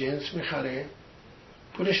فروشگاه جنس میخره،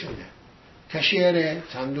 پولش میده، کشیره،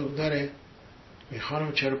 صندوق داره،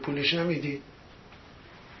 میخوانم چرا پولش نمیدی؟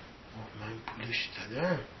 من پولش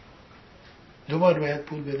دادم، 2 بار باید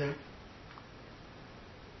پول بدم.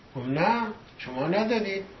 نه شما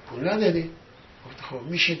ندادید، پول ندادید. گفت خب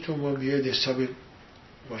میشه تو ما بیاید حساب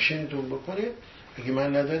ماشینتون بکنه، اگه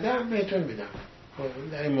من ندادم بهتون میدم.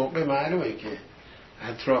 در این موقع معلومه که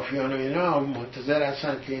اطرافیان و اینا منتظر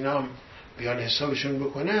هستن که اینا بیان حسابشون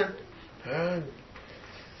بکنن.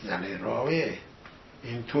 زن راوه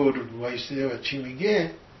اینطور وایستده و چی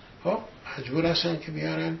میگه، خب مجبور هستن که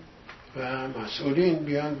بیارن و مسئولین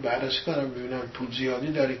بیان بررسی کنن، ببینن پول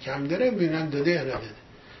زیادی داره کم داره، ببینن داده یا نداده.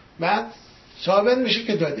 بعد ثابت میشه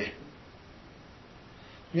که داده،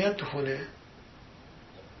 میاد تو خونه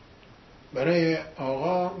برای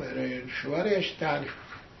آقا، برای شوهرش تعریف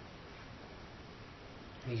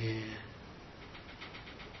میگه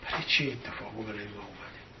برای چی اتفاقو برای ما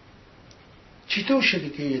اومده؟ چی تو شده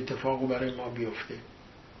که این اتفاقو برای ما بیفته؟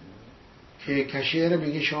 که کشیر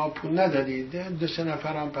بگه شما پول ندادید، 2-3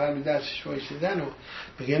 نفر هم پهلو دستش وایسیدن و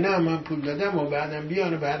بگه نه من پول دادم و بعدم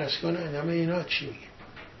بیان و بررسی کنه. همه اینا چی میگه؟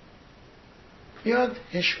 میاد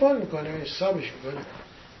اشکال میکنه، حسابش میکنه.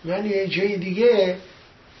 من یه جای دیگه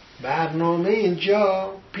برنامه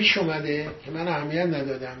اینجا پیش اومده که من اهمیت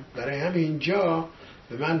ندادم، برای همین اینجا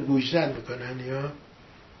به من گوشزد میکنن یا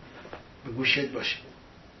به گوشت باشه.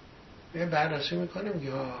 یه بررسی میکنه،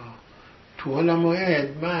 میگه تو حال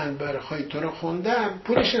موعد من برای تو رو خوندم،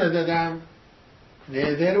 پولش ندادم،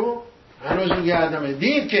 نده رو هنوز میگه آدمه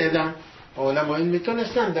دیر کردم. علماء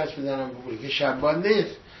میتونستن دست بدنم بگوی که شبان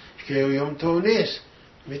نیست، که یوم تو نیست،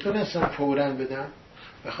 میتونستن فوراً بدم.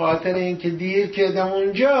 به خاطر اینکه دیر کردم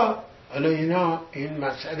اونجا، حالا اینا این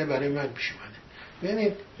مسئله برای من پیش اومده.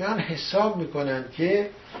 ببینید میان حساب میکنن که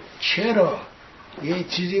چرا یه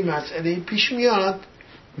چیزی مسئله پیش میاد،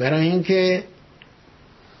 برای اینکه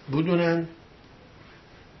بدونن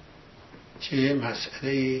چه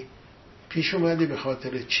مسئله پیش اومده، به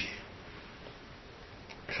خاطر چیه.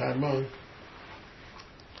 فرمان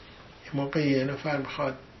یه موقع یه نفر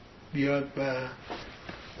میخواد بیاد و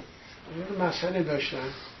مسئله داشتن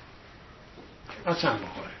قسم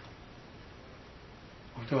بخوره.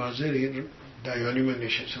 گفتم حاضری؟ دیانی من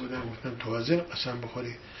نشسته بودم، گفتم تو حاضر قسم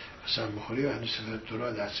بخوری و هنوز سفر تو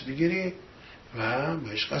را دست بگیری و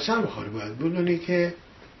بهش قسم بخوری. باید بدونی که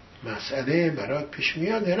مسئله برات پیش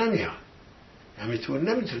میاد یا نمیاد. همینطور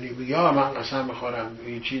نمیتونی بگی من قسم بخورم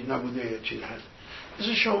این چیز نبوده یا چیز هست.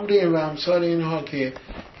 مثل شمری و امثال اینها که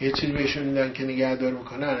یه چیز بهشون میدن که نگهدار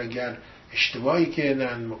میکنن، اگر اشتباهی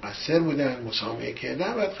کردن، مقصر بودن، مسامحه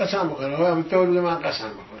کردن، باید قسم بخورن. همینطور بوده من قسم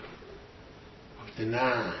بخورم. گفته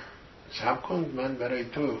نه صبر کن، من برای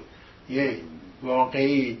تو یه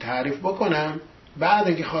واقعی تعریف بکنم، بعد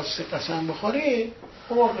اگه خواستی قسم بخوری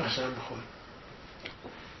اون قسم بخور.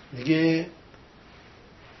 دیگه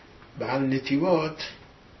به نتیبات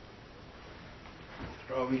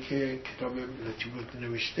راوی که کتاب نتیبات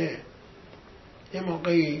نوشته یه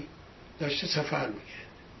موقعی داشته سفر میکرد،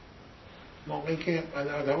 موقعی که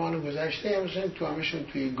آدمان گذشته مثلا تو همشون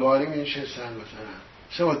توی گاری می نشستن، مثلا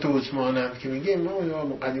سه اتوبوس مانند که میگیم ما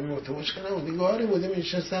مقدمی اتوبوس که نبوده، گاری بوده می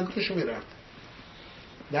نشستن توش میرفت.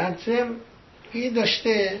 در ضمن این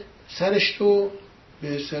داشته سرش تو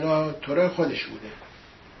به اصطلاح طور خودش بوده،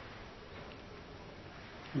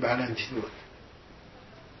 بلندی بود.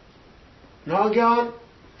 ناگهان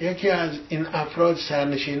یکی از این افراد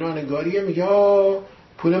سرنشینان گاریه میگه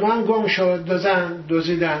پول من گم شد،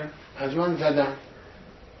 دزدیدن، از من زدن.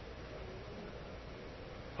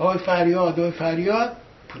 آی فریاد،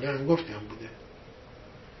 پول هم گفتم بوده.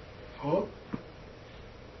 خب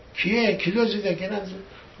کیه؟ کی دزدیده؟ که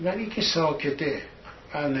ولی که ساکته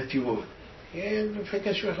حالتی بود یه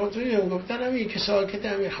فکرش به خاطر گفتن همین که ساکته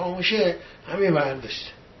همین خاموشه همین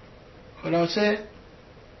برداشته. خلاصه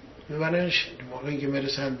میبرنش موقعی که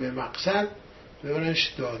میرسن به مقصد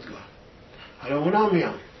میبرنش دادگاه. حالا اونا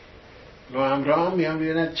میان با همراه هم میان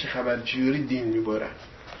ببینن چه خبر جوری دین میبرن.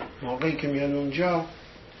 موقعی که میان اونجا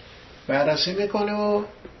بررسی میکنه و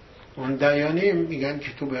اون دیانی میگن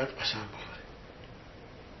که تو باید قسم بخوری.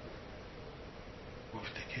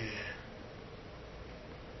 گفته که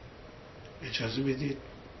اجازه بدید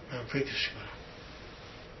من فکرش کنم.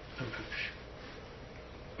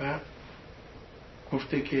 و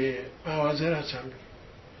گفته که من حاضر هستم.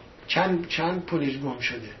 چند پولش گم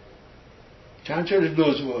شده، چند چولش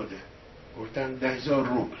دوز برده. گفتن 10,000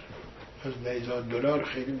 روبل. از 10,000 دلار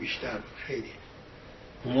خیلی بیشتر، خیلی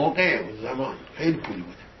موقع و زمان خیلی پولی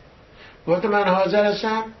بوده. گفته من حاضر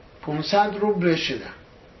هستم 500 روبل شدم.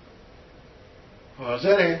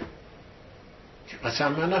 حاضره که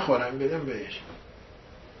قسم من نخورم بدم بهش.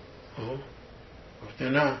 گفته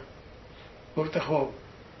نه. گفته خب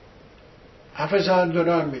 7,000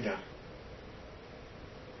 دلار میدم.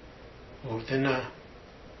 گفته نه.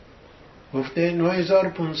 گفته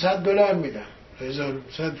 9,500 دلار میدم.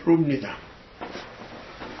 9,500 روبل میدم.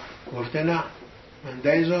 گفته نه من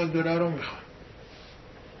 10,000 دلار رو میخوام.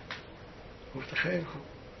 گفته خیلی خوب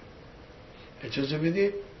اجازه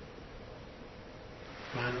بدید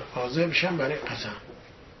من حاضر بشم برای قسم.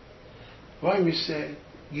 وای میسته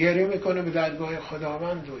گریه میکنه به درگاه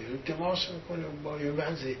خداوند و التماس میکنه با یه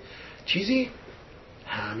وضع چیزی.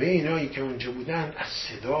 همه اینایی که اونجا بودن از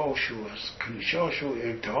صداش و از کلیشاش و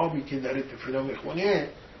ارتعابی که داره تفیلا میخونه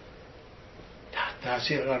تحت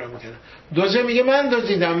تاثیر قرار میکنه. دوزه میگه من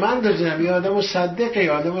دزدیدم. یه آدم صدقه،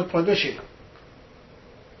 یه آدم پاداشه،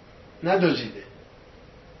 ندزدیده.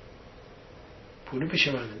 پول پیش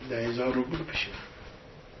من 10,000 روبل پیش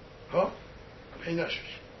من. پیداش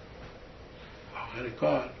بشه. آخر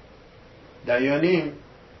کار دیانیم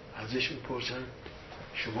ازش میپرسن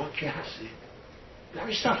شما کی هستی؟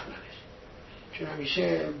 نمیشناختنش، چون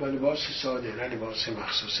همیشه با لباس ساده، نه لباس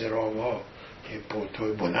مخصوص راوا که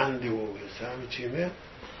پلتوی بلنده و همه چیمه.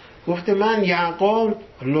 گفته من یعقوب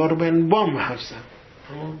لوربنبام هستم،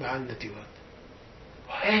 همون به نتیوات.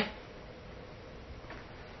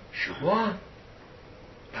 شما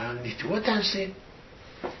به نتیوات هستید؟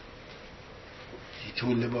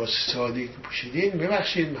 تو لباس سادی که پوشیدین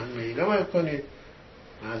ببخشید من میلا باید کنید،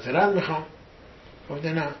 معذرت میخوام.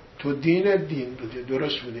 گفته نه تو دین بوده،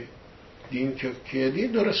 درست بوده. دین که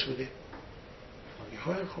دین درست بوده.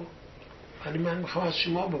 خیلی خوب ولی من میخوام از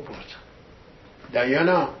شما بپرسم.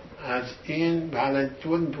 دیانا از این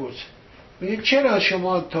بلدتون میپرسم میگه چرا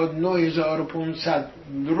شما تا 9,500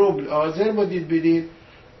 روبل حاضر بودید بدید؟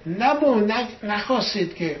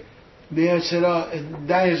 نخواستید که به اصطلاح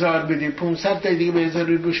 10,000 بدید، 500 تا دیگه به ازار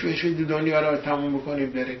روش بشوید دنیا را تموم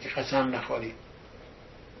بکنید بره که قسم نخورید.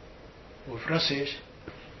 راستش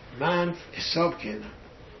من حساب کردم،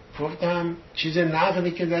 گفتم چیز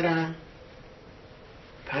نقدی که دارم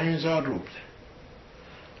 5,000 روبل.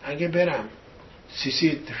 اگه برم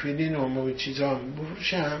سیسی تفیلین و موی چیزا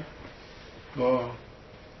بفروشم با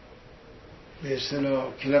به اصطلاح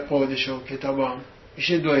کلاب قادش و کتابام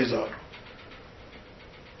میشه 2,000.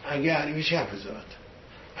 اگر میشه 7,000.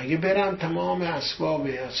 اگه برم تمام اسباب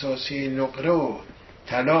اساسی نقره و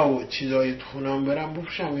طلا و چیزای خونام برم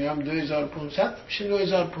بفروشم میام 2,500 میشه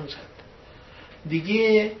 2,500.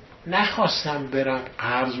 دیگه نخواستم برم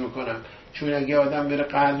قرض بکنم، چون اگه آدم بره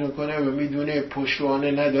قرض میکنه و میدونه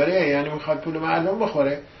پشتوانه نداره یعنی میخواد پول مردم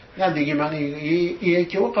بخوره. نه دیگه من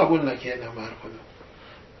یکی رو قبول نکردم بر خودم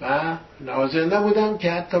و حاضر نبودم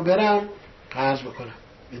که حتی برم قرض بکنم.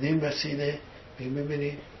 بدین وسیله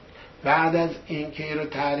ببینید بعد از این که این رو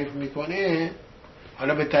تعریف میکنه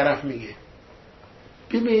حالا به طرف میگه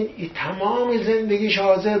ببین این تمام زندگیش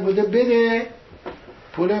حاضر بوده بده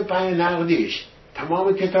پول پای نقدیش،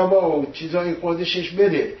 تمام کتابا و چیزای خودشش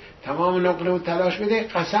بده، تمام نقله و تلاش بده،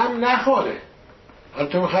 قسم نخوره. حالا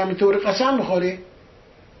تو میخوای اینطور قسم بخوری؟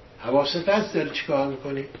 حواست هست داری چی کار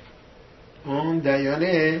میکنی؟ اون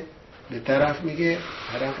دیانه به طرف میگه،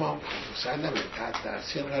 طرف هم مسلمه تحت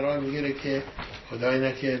تاثیر قرار میگیره که خدای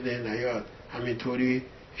نکرده نیاد همینطوری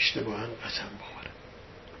اشتباها قسم بخوره.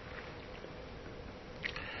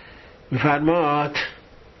 میفرماد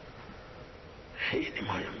خیلی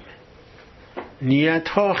مهمه، نیت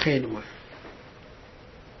ها خیلی مهمه.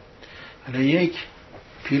 حالا یک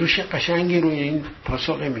پیروش قشنگی روی این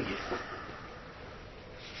پاسخه میگه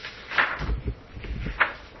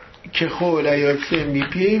که خولایاته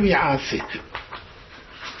میپی میعاسد.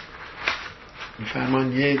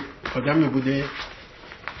 میفرمان یه آدمی بوده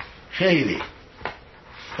خیلی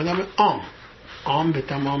آدم عام به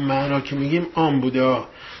تمام معنا که میگیم عام بوده،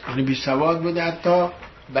 یعنی بی سواد بوده، حتی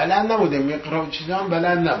بلد نبوده، میقرا چیزا هم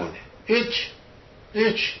بلد نبوده،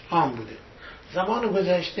 هیچ عام بوده. زمان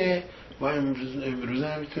گذشته با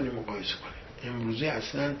امروزه نمیتونیم مقایسه کنیم. امروزه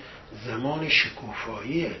اصلا زمان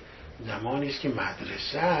شکوفاییه، زمانی است که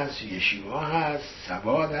مدرسه هست، یشیوا هست،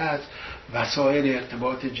 سواد هست، وسایل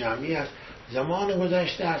ارتباط جمعی هست. زمان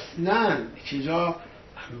گذشته اصلا چیزا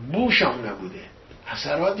بوش هم نبوده،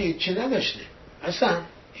 اثراتی چی نداشته اصلا.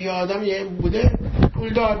 یه آدم یه بوده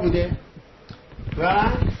پولدار بوده و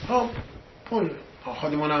خب پول،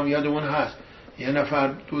 خودمون هم یادمون هست یه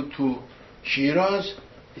نفر تو شیراز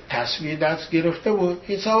تسبیح دست گرفته بود،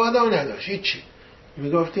 این سواد هم نداشت هیچی.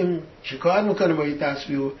 میگفتیم چی کار میکنه با این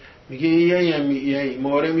تسبیح؟ میگه یه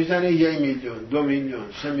موره میزنه 1 میلیون 2 میلیون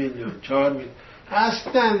 3 میلیون 4 میلیون،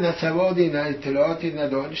 اصلا نه سوادی نه اطلاعاتی نه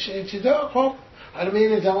دانش این چیزا. خب حالا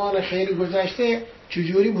این زمان خیلی گذشته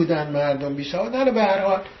چجوری بودن مردم بی سواد؟ حالا به هر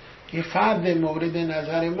حال یه فرد مورد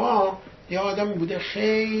نظر ما یه آدم بوده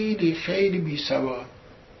خیلی خیلی بی سواد.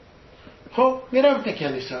 خب میرفت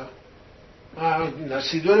کنیسا،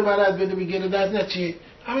 نصیدور بلد بده بگیره دست نچی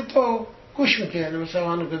همین تو گوش میکنه، مثلا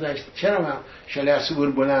آنو گذشت چرا من شلی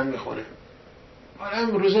اصبور بلند میخونه. حالا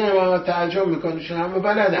امروزه ما تعجب میکنه چون همه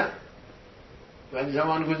بلدن، ولی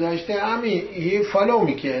زمان گذشته همین یه فالو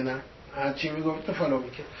میکنن، هرچی میگفت فالو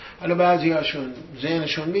میکنن. حالا بعضی هاشون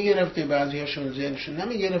ذهنشون میگرفته، بعضی هاشون ذهنشون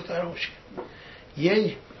نمیگرفته. هر مشکل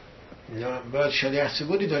یه باید شلی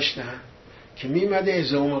اصبوری داشتن که میمده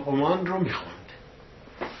ازوم قمان رو میخوند،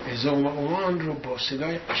 ازوم قمان رو با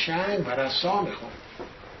صدای قشنگ و رسا میخوند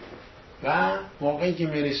و موقعی که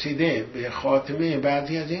میرسیده به خاتمه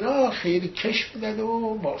بعضی از اینا خیلی کش میداد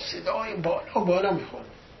و با صدای بالا میخوند.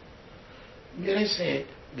 میرسه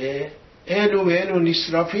به الو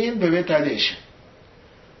نیسرافین به بتدش،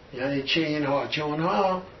 یعنی چه اینها چه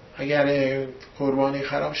اونها اگر قربانی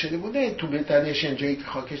خراب شده بوده تو بتدش جایی که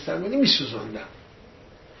خاکستر بوده میسوزندن.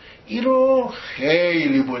 این رو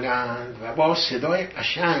خیلی بلند و با صدای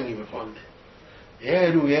قشنگی میخونده،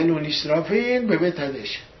 الو نیسرافین به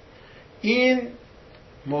بتدش. این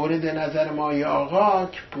مورد نظر ما یه آقا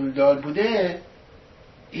که پولدار بوده،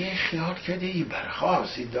 این خیال کرده این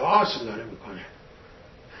برخواست این دعاست داره میکنه،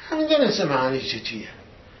 همین دانسته معنی چیه.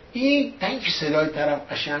 این که صدای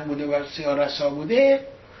طرف قشنگ بوده و سیاه رسا بوده،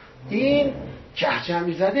 این چهچه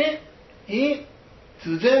میزده، این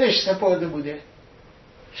تو ذهنش سپرده بوده.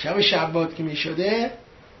 شب شبات که میشده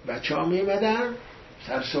بچه ها میمدن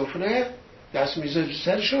سر سفره دست میزد رو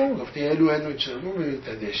سرشون، گفته الو چرمون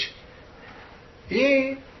ببیتدش.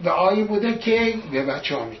 این دعایی بوده که به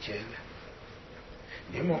بچه ها میکرده.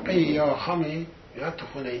 یه موقعی یا خامی یا تو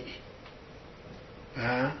خونه ای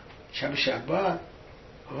و شب شبات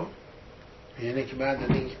یعنی که بعد از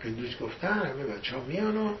اینکه قدوس گفتن همه بچه ها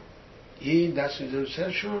میان و این دست میزه رو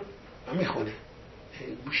سرشون و میخونه.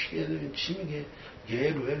 گوش کرده چی میگه؟ یه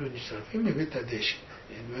الو نیسافین به بتدش،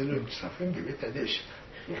 الو نیسافین به بتدش.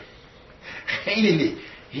 خیلی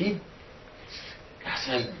این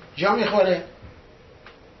اصلا جا میخوره.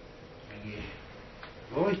 میگه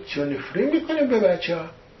وای چون نفری میکنه به بچه ها،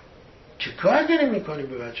 چه کار داره میکنه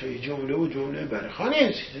به بچه ها؟ جمله و جمله برخانه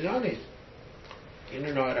نیست، چیزا نیست.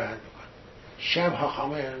 اینو ناراحت میکنه. شب ها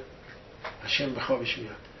خامه هشم به خوابش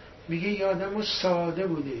میاد، میگه یه آدم ساده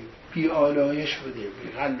بوده، بی آلایش بوده،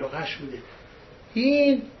 بی غلقش بوده،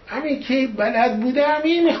 این همین که بلد بوده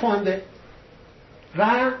همین میخونده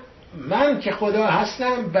و من که خدا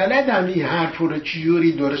هستم بلدم این حرف رو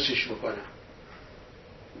چجوری درستش بکنم.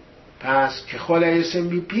 پس که خلا اسم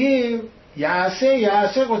بیپیم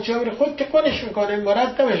یعسه قدشه بره خود تکنش میکنه،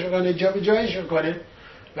 مرتبش میکنه، جا به جایش میکنه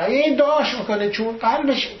و این دعاش میکنه چون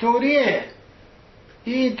قلبش طوریه،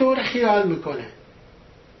 این طور خیال میکنه.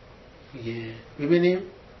 میگه ببینیم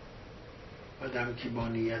آدم که با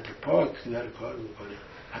نیت پاک داره کار میکنه،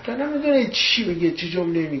 حتی نمیدونه چی میگه چی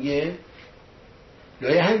جمله میگه،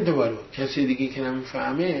 لایه هم دوباره کسی دیگه که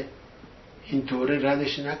نمیفهمه این طوره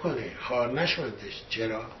ردش نکنه، خار نشوندش.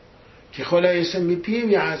 چرا؟ که خلا اسم میپیم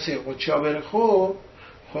یا حسه قدشا بره خوب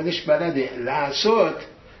خودش بلده. لحظات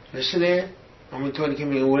مثل همونطوری که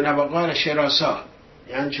میگه و نبقار شراسا،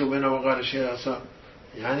 یعنی چو به نبقار شراسا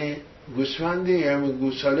یعنی گوسفندی یعنی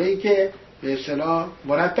گوساله‌ای که به اصطلاح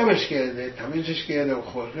مرتبش کرده، تمیزش کرده و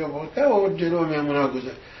خورده و بخته و جلو میمونا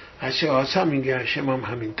گذاره. هشه آسا میگه هشم هم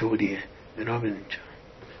همین طوریه. بنابراین اینجا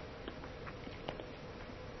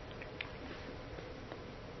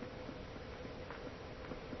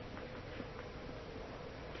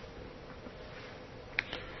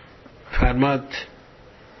فرماد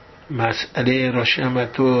مسئله راشم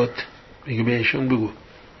مطوت میگه بهشون بگو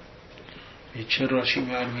چه راشی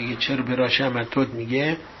میگه چرا به راشی مطوط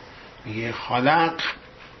میگه خالق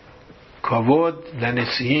کاود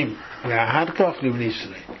لنسیم و هر کاخ لبن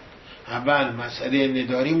اسرائیل. اول مسئله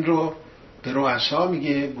نداریم رو به رؤسا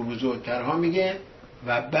میگه، به بزرگترها میگه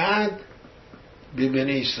و بعد به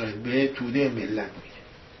بنی اسرائیل، به توده ملت میگه.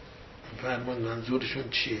 فرمان منظورشون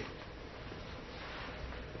چیه؟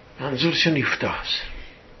 منظورشون افتاست.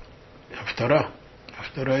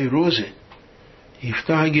 افتارای روزه.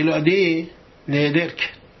 افتاه گلادی نیدر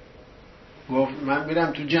کرد، گفت من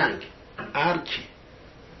میرم تو جنگ، ارکی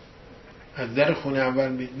از در خونه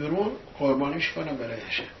اول بید برون قربانش کنم برای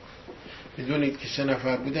هشم. میدونید که 3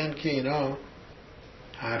 نفر بودن که اینا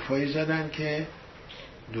حرفایی زدن که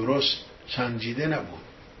درست سنجیده نبود.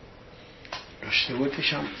 داشته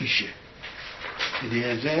بودش هم ایشه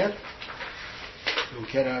الیعزر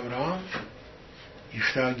نوکر ابراهام،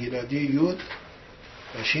 افتاه گلادی یود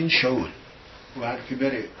و شین شاول و هر کی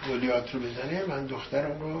بره گلیات رو بزنه من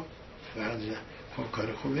دخترم رو برزن. خب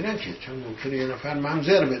کار خوبی نکرد، چون ممکنه یه نفر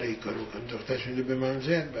ممزر بره این کارو کنه، دخترش میده به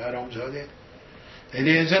ممزر، به حرامزاده.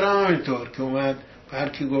 الیعزر هم اینطور که اومد هر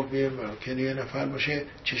کی گفت ممکنه یه نفر باشه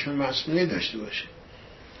چشم مصنوعی داشته باشه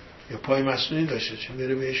یا پای مصنوعی داشته، چون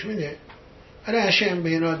میره بهش میده. برای هشم به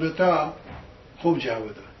اینا دوتا خوب جواب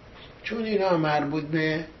داد، چون اینا مربوط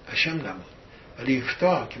به هشم نبود، ولی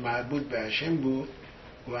افتاه که مربوط به هشم بود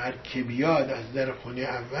و هر کی بیاد از در خونه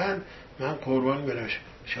اول من قربان براش.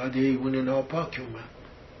 شاید یه ایوون ناپاک اومد،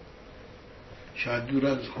 شاید دور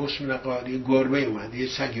از حسن نقالی گربه اومد، یه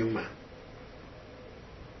سگی اومد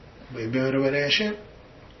ببره برای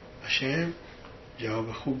هشم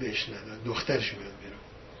جواب خوب بهش نداد. دخترش میاد بیرون.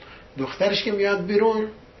 دخترش که میاد بیرون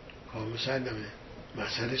مسلمه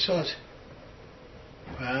مسئله سازه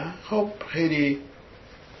و خب خیلی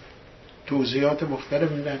توضیحات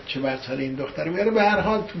مختلف میدن چه بر سر این دختر میاره. به هر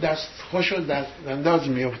حال تو دست خوش و دست انداز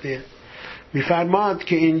میفته. میفرماد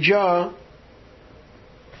که اینجا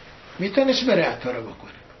میتونست بره عطا رو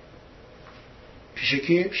بکنه. پیش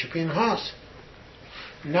کی؟ پیش پینهاس.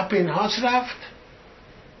 نه پینهاس رفت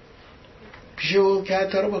پیش او که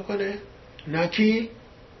عطا رو بکنه، نه کی؟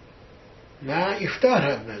 نه افتار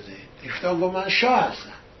هم نزید. افتار گفت من شاه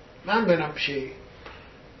هستم، من برم پیش.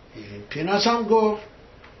 پینهاس هم گفت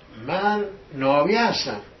من ناوی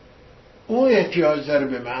هستم، او احتیاج داره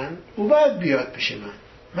به من، او باید بیاد پیش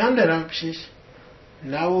من برم پیشش.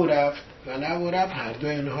 نه او رفت و نه او رفت، هر دو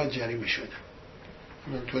اینها جریمه شدن.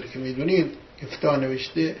 همونطوری که میدونید افتار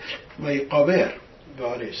نوشته و قابر به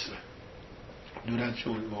آل اسرائیل دور از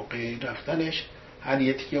اون موقع رفتنش هر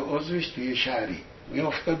یکی که عضوش توی شهری می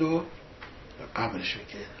افتاد و قبرش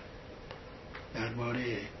میکرد. درباره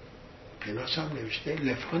پینهاس هم نوشته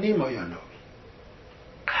لفانی مایاناوی،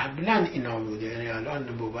 قبلا اینا بوده، یعنی الان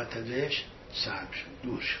نبوت ازش صعب شد،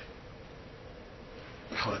 دور شد.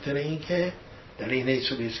 به خاطر اینکه در این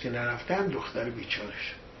حیث که نرفتن دختر بیچاره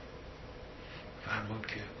شد. فرمون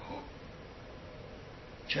که خب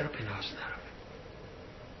چرا پینهاس نرفت؟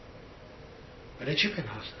 برای چی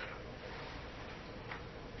پینهاس نرفت؟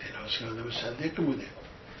 پینهاس آدم صدیق بوده.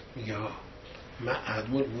 میگه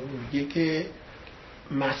میگه که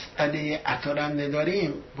مسئله عطارم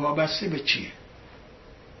نداریم وابسته به چیه؟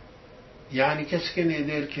 یعنی کسی که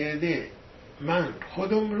ندر کرده من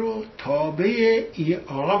خودم رو تابع ای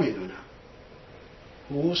آقا میدونم،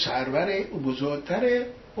 او سرور، او بزرگتره،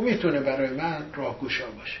 او میتونه برای من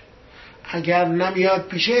راهگشا باشه. اگر نمیاد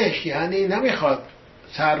پیشش یعنی نمیخواد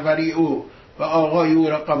سروری او و آقای او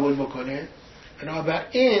را قبول بکنه.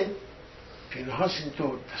 بنابراین پینهاس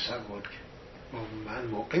اینطور تصور کرد من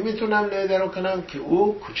موقعی میتونم ندر رو کنم که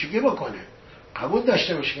او کوچیکی بکنه، قبول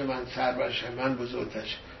داشته باشه که من سرورشم، من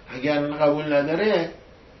بزرگترشم. اگر قبول نداره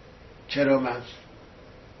چرا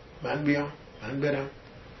من بیام، من برم؟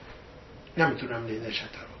 نمیتونم ندرش رو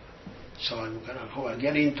سوال میکنم. خب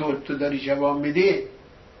اگر اینطور تو داری جواب میدی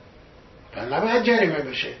پس نباید جریمه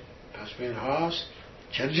بشه، پس پینهاس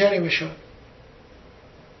چرا جریمه شد؟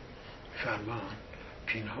 فرمان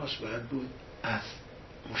پینهاس باید بود از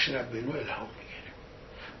موشه ربینو الهام میگیره.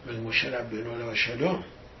 من موشه ربینو و شلوم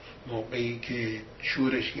موقعی که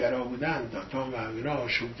شورش گرا بودن، داتان و اوینا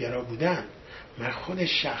آشوب گرا بودن، من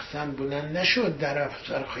خودش شخصا بلند نشد در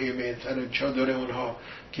افسر خیمه سر چادر اونها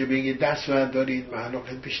که بگه دست بردارید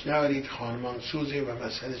معلومت پیش نارید، خانمان سوزه و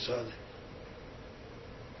مسئله سازه.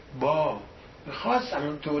 با خواست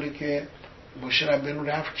همونطوری که مشرب بنو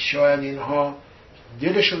رفت شاید اینها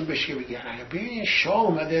دلشون بشه بگن ببین شاه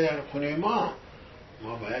اومده در خونه ما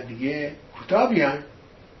باید دیگه کوتاه بیان.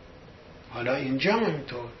 حالا اینجا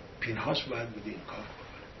همینطور پینهاس باید بود این کار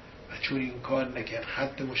کنه و چون این کار نکرد،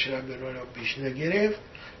 خط مشرب بنو را پیش نگرفت،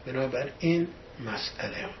 بنابراین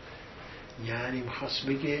مسئله یعنی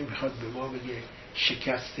میخواد به ما بگه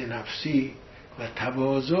شکست نفسی و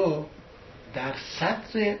تواضع در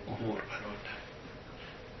صدر امور قرار داره.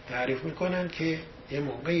 تعریف میکنن که یه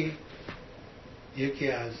موقعی یکی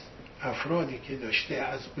از افرادی که داشته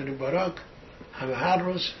از باراک همه هر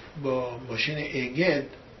روز با ماشین ایگد،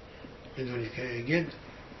 میدونید که ایگد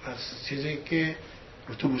از چیزی که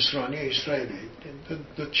اتوبوسرانی اسرائیل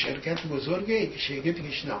دو شرکت بزرگه، یکیش ایگد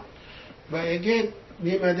یکیش نام، و ایگد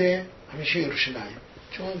میمده همیشه یروشلایم،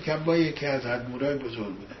 چون کبا یکی از ادمورای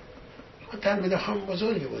بزرگ بوده، تلمیده خام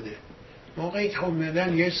بزرگی بوده. موقعی که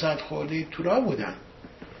اومدن 1 ساعت خورده تو راه بودن،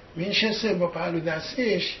 مینشسته با پهلو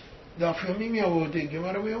دستش دافیومی می آورده،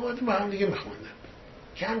 گمارا می آورده، با هم دیگه میخوندن.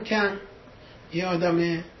 کم کم یه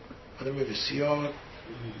آدم بسیار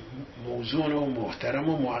موزون و محترم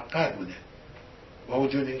و موقر بوده، با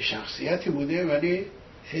وجود این شخصیتی بوده ولی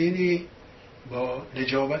خیلی با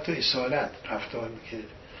نجابت و اصالت رفتار میکرد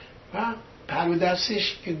و پهلو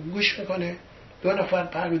دستش که گوش میکنه، 2 نفر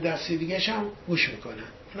پهلو دستی دیگه‌ش هم گوش میکنن،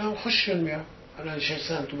 اونا هم خوششون میاد. حالا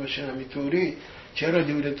نشستن تو باشن همینطوری، چرا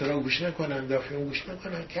دیوره تو را گوش نکنن، دافیون گوش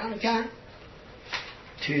نکنن؟ کم کم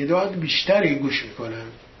تعداد بیشتری گوش میکنن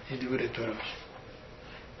این دیوره تو را.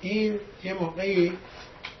 این یه موقعی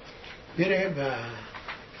میره و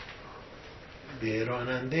به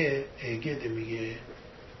راننده ایگد میگه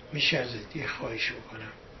میشه ازت یه خواهش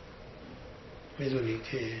بکنم، میدونی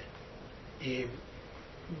که این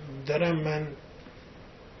دارم من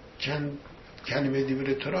چند کلمه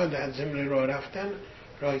دیوره تو را در ضمن راه رفتن،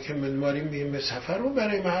 راهی که مدماریم بیم به سفر رو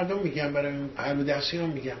برای مردم میگم، برای پهلو دستی هم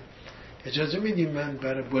میگم، اجازه میدیم من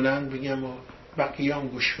برای بلند بگم و بقیه هم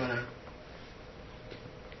گوش کنم؟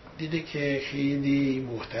 دیده که خیلی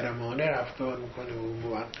محترمانه رفتار میکنه و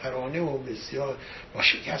موقرانه و بسیار با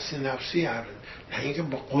شکست نفسی نه اینکه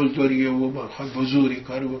با قلدریه و بخواد با زوری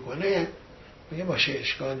کارو بکنه، میگه باشه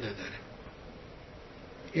اشکال نداره.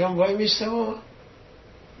 یا وای میسته و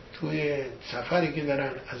توی سفری که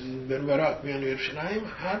دارن از برمراک میان یروشلایم،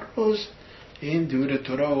 هر روز این دور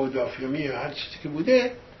تورا و دافیومی و هر چیزی که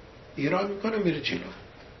بوده ایران میکنه، میره جلو.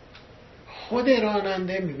 خود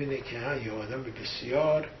راننده میبینه که یه آدم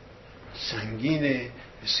بسیار سنگینه،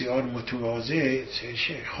 بسیار متواضع،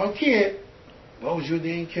 خاکیه، با وجود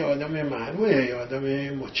این که آدم معلومه یا آدم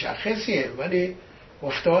متشخصیه ولی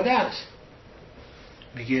افتاده است.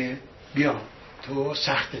 میگه بیا تو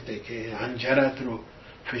سختته که هنجرت رو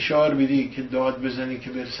فشار بدی که داد بزنی که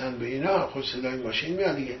برسن به اینا، خود صدای ماشین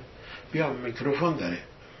میاد دیگه، بیا میکروفون داره،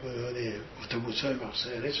 اتوبوس های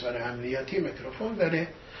مخصوص برای امنیتی میکروفون داره،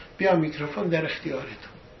 بیا میکروفون در اختیار تو.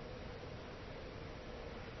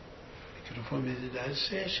 میکروفون میده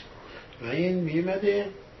دستش و این میمده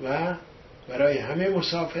و برای همه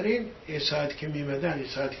مسافرین یه ساعت که میمدن یه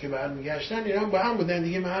ساعت که برمیگشتن اینا با هم بودن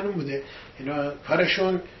دیگه، معلوم بوده اینا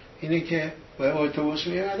کارشون اینه که با اتوبوس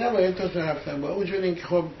میمدن با اتوبوس رفتن، با وجود اینکه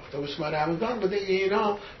خب اتوبوس مال همگان بوده،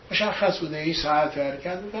 اینا مشخص بوده این ساعت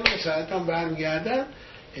حرکت میکنن، این ساعت هم برمیگردن،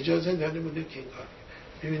 اجازه داده بوده که این کار.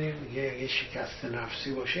 ببینید یه شکست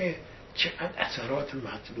نفسی باشه چقدر اثرات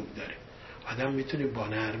مطلوب داره. آدم میتونه با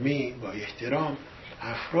نرمی، با احترام،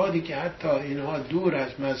 افرادی که حتی اینها دور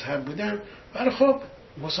از مذهب بودن ولی خب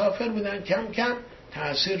مسافر بودن، کم کم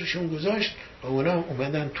تأثیرشون گذاشت و اونا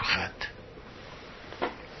اومدن تو خط.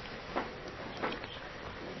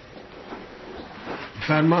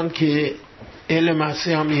 فرمان که علم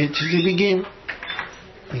مسعی هم یه چیزی بگیم،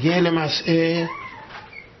 میگه علم مسعی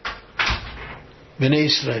بنی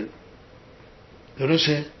اسرائیل،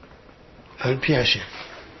 درسته؟ الپیشه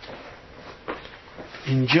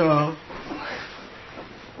اینجا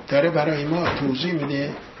داره برای ما توضیح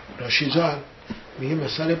میده. راشیزان میگه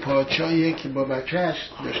مثلا پادشاهی که با بچهش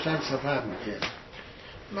داشتن سفر میکرد،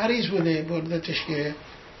 مریض بوده، بردتش که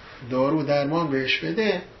دارو درمان بهش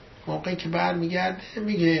بده، موقعی که بر میگرده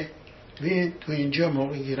میگه ببین تو اینجا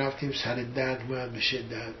موقعی که رفتیم سر درد اومد به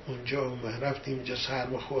شدت، اونجا اومد رفتیم اینجا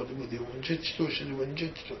سرما خورده بودیم، اونجا چطور شده بود، اینجا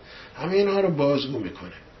چطور، همه اینها رو بازگو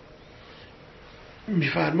میکنه.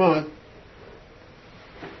 میفرماد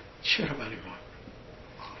چرا برای ما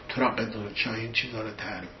تورا قدر چای این چیزا رو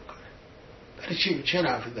تعریف میکنه؟ برای چی؟ چه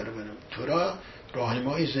رفتی داره برای تورا؟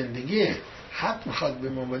 راهنمای زندگیه، خط میخواد به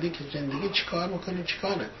ما بده که زندگی چیکار میکنه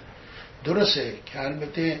چیکار نکنه. درسته که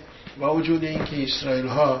البته با وجود اینکه اسرائیل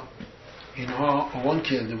ها اینها آوان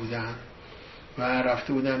کرده بودن و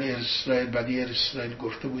رفته بودن اسرائیل، بعدی اسرائیل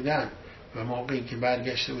گفته بودن و موقعی که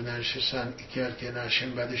برگشته بودن شستن ایکر که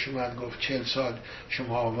نشن بعدش اومد گفت 40 سال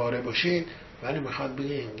شما آواره باشید، ولی میخواد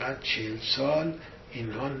بگه اینقدر 40 سال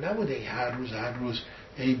اینها نبوده هر روز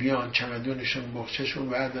ای بیان چمدونشون بخچهشون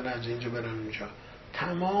بردن از اینجا برن اونجا.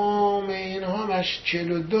 تمام اینها مش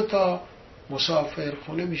 42 تا مسافر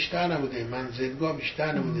خونه بیشتر نبوده، منزلگاه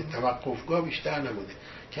بیشتر نبوده، توقفگاه بیشتر نبوده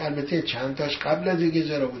که البته چند تاش قبل از دیگه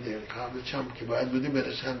زرا بوده، قبلش هم که باید بوده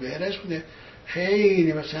برسن به هرس بوده.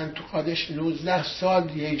 خیلی مثلا تو قادش 19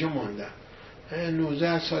 سال یه جا مونده،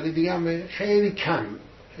 19 سال دیگه هم خیلی کم،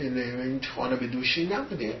 این خانه به دوشی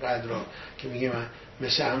نبوده اینقدر را که میگه من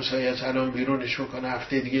مثل همسایه از الان بیرونش بکنه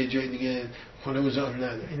هفته دیگه جای دیگه خونه بزن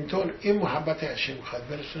نداره. اینطور این محبت عشق میخواد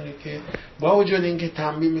برسونه که با وجود اینکه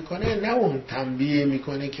تنبیه میکنه، نه اون تنبیه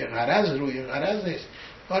میکنه که غرض روی غرض نیست.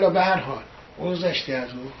 حالا به هر حال گذشته از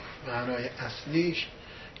اون معنای اصلیش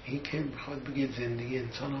این که میخواد بگه زندگی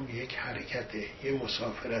انسان هم یک حرکته، یه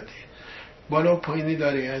مسافرته، بالا و پایینی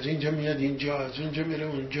داره، از اینجا میاد اینجا، از اونجا میره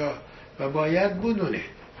اونجا و باید بدونه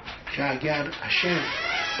که اگر عشق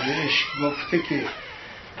بهش گفته که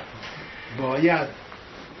باید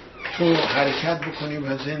تو حرکت بکنی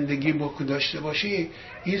و زندگی داشته باشی،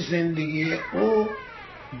 این زندگی او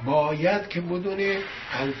باید که بدونه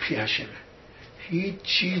الپی عشقه. هیچ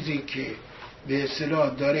چیزی که به اصطلاح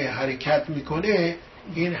داره حرکت میکنه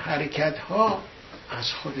این حرکت ها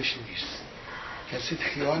از خودش نیست، کسی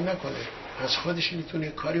خیال نکنه از خودش میتونه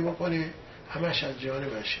کاری بکنه، همش از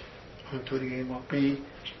جانبشه. اونطوری ما به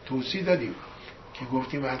توضیح دادیم که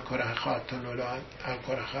گفتیم الکره تا نولاد،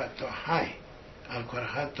 الکره تا حی،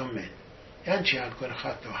 الکره تا من. یعنی چی الکره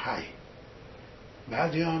تا حی؟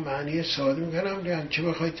 بعضی ها معنی ساده میکنم یعنی چه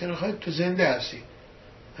بخوای نخوای تو زنده هستی،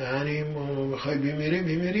 یعنی بخوای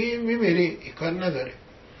بمیری این کار نداره.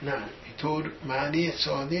 نه، اینطور معنی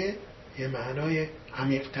ساده یه معنای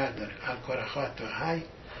عمیق‌تر داره. الکره تا حی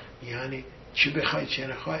یعنی چی بخوای چه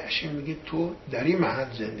نخوای، اشین میگه تو در این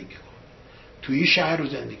محل زندگی کن، تو این شهر رو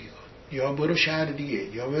زندگی کن، یا برو شهر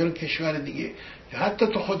دیگه، یا برو کشور دیگه، یا حتی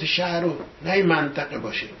تو خود شهر رو، نه این منطقه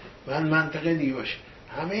باشه، من منطقه دیگه باشه.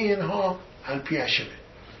 همه اینها الپی عشقه.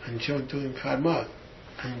 انچون تو این فرماد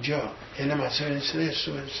انجا علم اصلا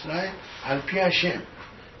اسرائیل الپی عشق،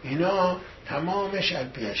 اینا تمامش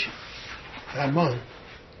الپی عشق. فرمان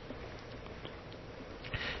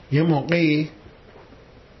یه موقعی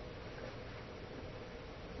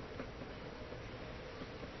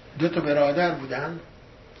دو تا برادر بودن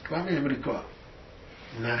تو همین امریکا،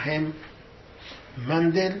 نهم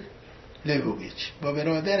مندل لیبوویچ با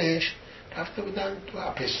برادرش رفته بودن تو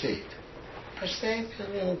اپستیت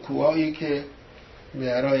کوهایی که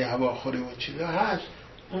برای هواخوری و چیزا هست،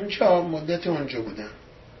 اونجا مدت اونجا بودن،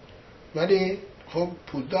 ولی خب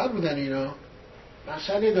پولدار بودن. اینا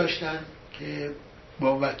مسئله داشتن که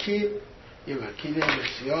با وکیل، یه وکیل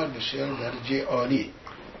بسیار بسیار درجه عالی،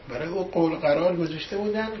 برای او قول قرار گذاشته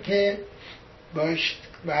بودن که باش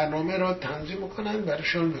برنامه را تنظیم کنن،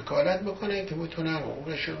 برایشون وکالت بکنن که بتونن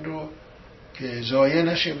حقوقشون رو که ضایع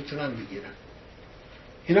نشه بتونن بگیرن.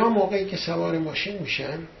 اینا موقعی که سوار ماشین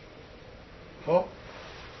میشن، خب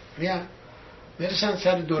میان میرسن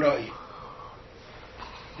سر دورایی،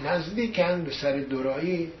 نزدیکن به سر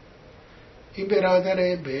دورایی، این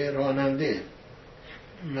برادر به راننده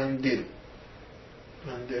مندل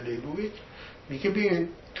لیبوویچ میگه ببین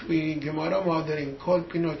توی گمارا ما داریم کل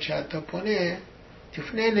پینو چتا پونه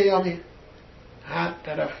تفنه لیامی، هر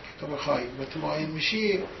طرف که تو بخوای متمایل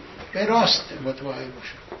میشی به راست متمایل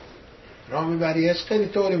باشی، راه میبری. از خیلی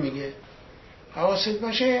طوری میگه حواست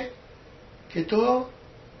باشه که تو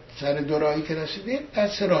سر دورایی که رسیدی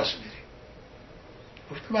دست راست میری.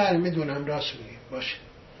 گفت بله میدونم راست میگی، باشه.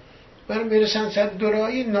 برای میرسن سر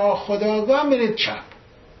دورایی ناخودآگاه میرید چپ.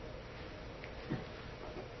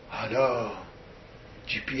 حالا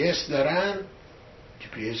جی پی اس دارن، جی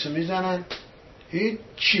پی اس میزنن، هیچ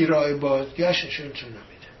چی راه بازگشتشون چون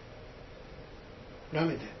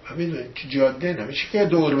نمیده. و میدونید که جاده نمیشه که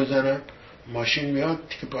دور بزنن، ماشین میاد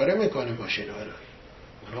تیکه پاره میکنه ماشین ها رو،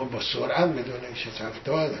 اونا با سرعت میدونه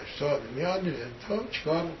 670 80 میاد تو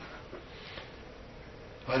چیکار میکنه.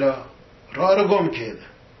 حالا راه رو گم کرده،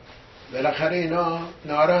 بالاخره اینا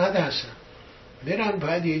ناراحت هستن، میرن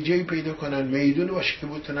باید یه جایی پیدا کنن میدون باشه که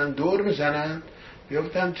بتونن دور بزنن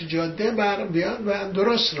بیافتن تو جاده بیان و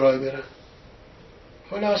درست راه برن.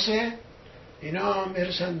 خلاصه اینا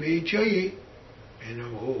میرسن به یه جایی، اینا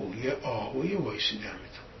یه آهوی وایسیده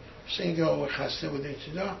همیتون، مثل اینکه آهوی خسته بوده این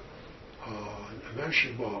چیزا،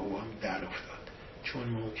 نمیشه با آهو هم در افتاد، چون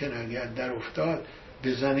ممکن اگر در افتاد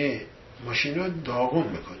بزنه ماشین رو داغون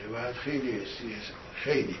میکنه، باید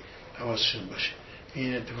خیلی حواسشون باشه.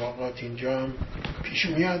 این اتفاقات اینجا هم پیش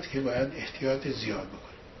میاد که باید احتیاط زیاد بکنه.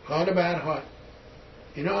 حالا به هر حال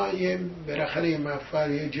اینا یه بالاخره یه مفر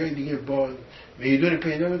یه جای دیگه با میدون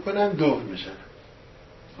پیدا میکنن، دور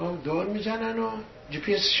میزنن و جی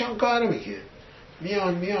پی اسشان کار میکنه،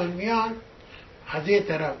 میان از یه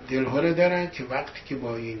طرف دلهوره دارن که وقتی که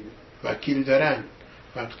با این وکیل دارن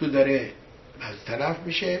وقتو داره از طرف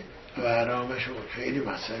میشه و آرامشون خیلی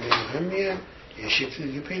مسئله مهمیه، یه شکل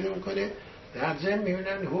دیگه پیدا میکنه. در ضمن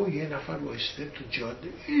میبینن یه نفر وایسته تو جاده،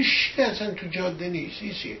 ایشکی اصلا تو جاده نیست،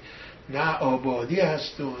 ایشی نه آبادی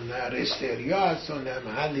هست و نه رستوریا هست و نه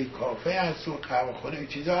محلی کافه هست و قهوه خونه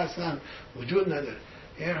چیزا اصلا وجود نداره.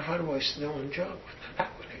 یه نفر وایسته اونجا، گفتن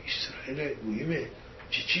نکنه اسرائیل گویمه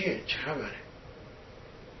چیه چه خبره،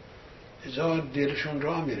 هزار دلشون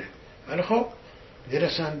راه میره. ولی خب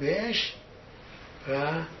میرسن بهش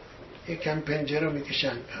و یک کم پنجره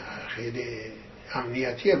میکشن، خیلی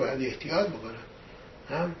امنیتیه، باید احتیاط بکنن،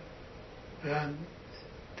 هم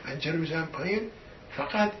پنجره میزن پایین،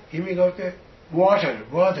 فقط این میگه که وادر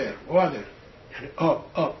یعنی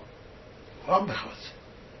آب بخواد.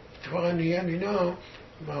 اتفاقا اینا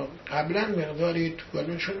ما قبلا مقداری تو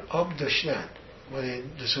گلونشون آب داشتن، مال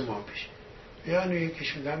 2 ماه پیش، یعنی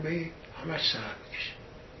کشیدن به همش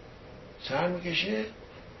سر میکشه،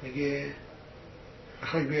 میگه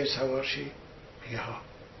میخوای بیای سوار شی؟ میگه ها،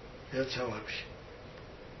 بیاد سوار بشی.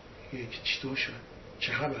 میگه که چطور شد؟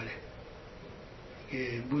 چه خبره؟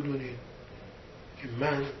 میگه بدونید که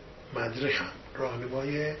من مدرخم،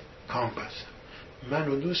 راهنمای کامپ هستم، من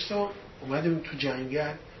و دوستم اومدیم تو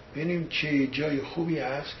جنگل ببینیم چه جای خوبی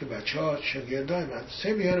هست که بچه‌ها شاگردای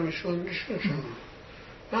مدرسه بیارمشون نشونشون.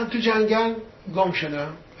 من تو جنگل گم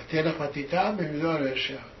شدم و تلقاتیتا به میدار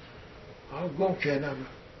ارشاد گم کردم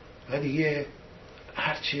و دیگه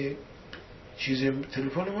هرچی چیز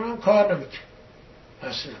تلفنمون هم کار نمیکنه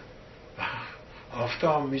اصلا، و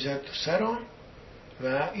آفتاب میزد تو سرم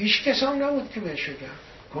و هیچ کس هم نبود که بهش بگم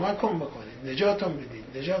کمکم بکنید، نجاتم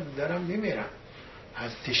بدید، نجات دارم میمیرم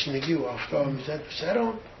از تشنگی و آفتاب میزد تو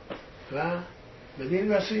سرم و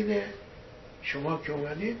بدین وسیله شما که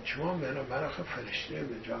اومدید شما منو فرشته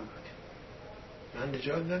به جان دادید، من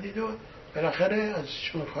نجات دادید و بالاخره از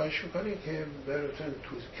شما خواهش میکنید که براتون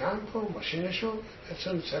تو کمپ و ماشینشو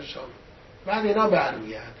اصلا سر سام. بعد اینا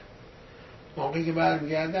برمیگردن، موقعی که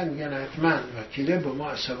برمیگردن میگن حتما وکیله با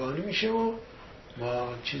ما عصبانی میشه و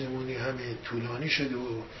ما چیزمونی همه طولانی شده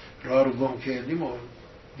و راه رو گم کردیم و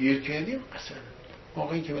دیر کردیم. اصلا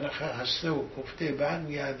موقعی که بالاخره هسته و گفته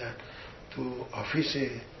برمیگردن تو آفیس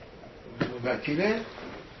وکیله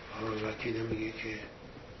میگه که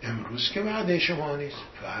امروز که وعده شما نیست،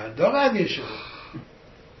 فردا وعده شما.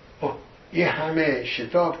 یه همه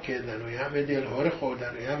شتاب کردن و یه همه دلهوره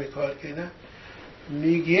خوردن و یه همه کار کردن.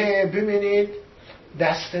 میگه ببینید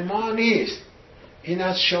دست ما نیست، این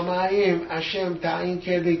از شماییم اشم تعیین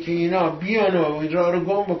کرده که اینا بیان و این راه رو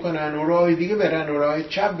گم بکنن و راه دیگه برن و راه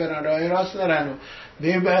چپ برن، راه راست نرن و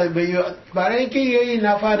برای اینکه یه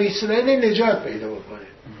نفر اسرائیل نجات پیدا بکنه.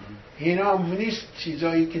 اینا نیست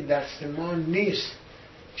چیزایی که دست ما نیست،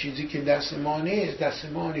 چیزی که دست ما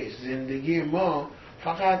نیست. زندگی ما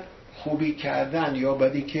فقط خوبی کردن یا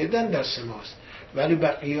بدی کردن دست ماست، ولی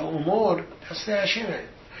بقیه امور دست هشمه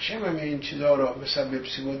این چیزها را مثل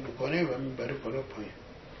بپسیبود بکنه و میبره بالا پایین.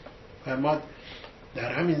 و ما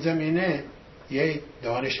در همین زمینه یه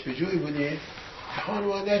دانشپژوهی بوده،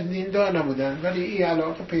 خانواده‌اش دیندار نبودن ولی این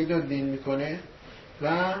علاقه پیدا دین میکنه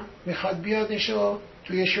و میخواد بیادشو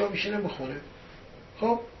توی شو میشینه بخونه.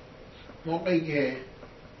 خب موقعی که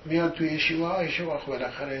میاد توی شیوه خب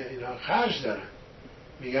بالاخره اینا خرج دارن،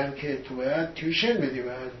 میگن که تو باید تیوشن بدی،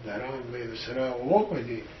 باید درام به سرا حقوق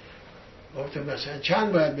بدی. گفتم مثلا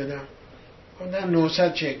چند باید بدم؟ گفتم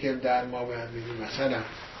 900 شکل در ما باید بدی مثلا.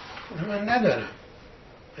 من ندارم.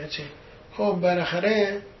 خب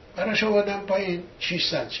بالاخره براش آوردم پایین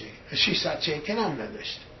 600 شکل هم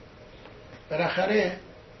نداشت. بالاخره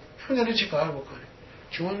نمیدونه چی کار بکنه،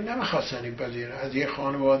 چون نمیخواستن این پذیره. از یه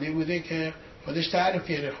خانواده بوده که خودش تعریف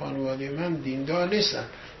کرده خانواده من دیندار نیستن،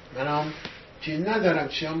 من هم چیز ندارم،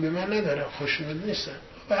 چیز هم به من ندارم، خوشنود نیستن.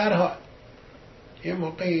 به هر حال یه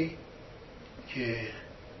موقعی که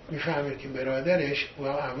میفهمه که برادرش و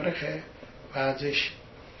ابرخه و ازش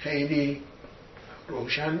خیلی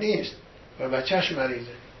روشن نیست و بچهش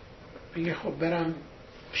مریضه، میگه خب برم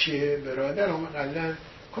پیش برادرم اقلا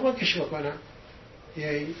کمکش بکنم،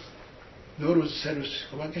 یه 2 روز 3 روز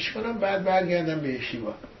کمکش کنم، بعد برگردم به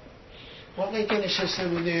شیوا. موقعی که نشسته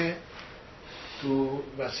بوده تو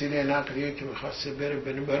وسیله نقلیه که میخواسته بره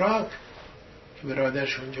براک که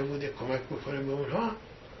برادرش اونجا بوده کمک بکنه به اونها،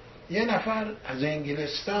 یه نفر از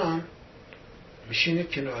انگلستان میشینه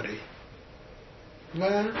کناره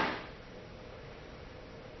و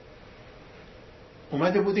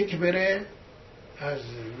اومده بوده که بره از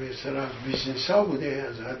مثلا بیزنسا بوده،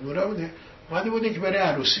 از ادمورا بوده، اومده بوده که بره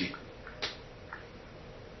عروسی.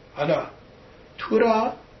 حالا تو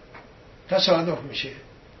را تصادف میشه.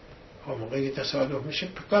 خب موقعی که تصادف میشه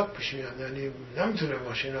پکاپ پیش میاد، یعنی نمیتونه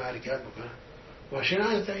ماشین رو حرکت بکنه. ماشین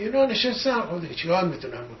از اینا نشستن، خود چیکار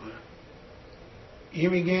میتونم بکنم؟ این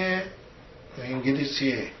میگه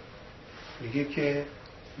انگلیسیه، میگه که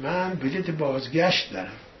من بلیط بازگشت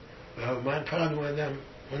دارم و من فقط اومدم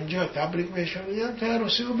اونجا تبریک بهشون میگم تا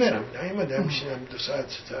عروسی رو برم، نیومدم بشینم 2 ساعت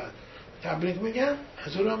 3 ساعت تبریک میگم،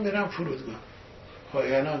 از اون میرم فرودگاه. خب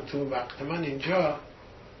الان تو وقت من اینجا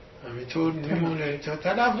همینطور میمونه تا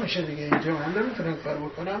تلف میشه دیگه، اینجا من نمیتونم کار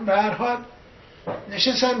بکنم. به هر حال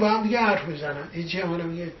نشستن با هم دیگه حرف میزنن. اینجا همونه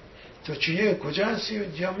میگه تو چیه، کجا هستی؟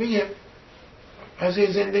 اینجا میگه از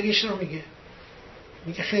زندگیش رو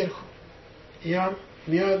میگه خیلی خوب. یا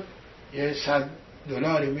میاد یه $100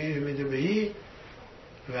 میده بهی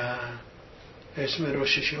و اسم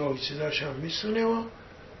روششی و چیزاش هم میسونه و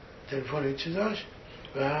تلفن چیزاش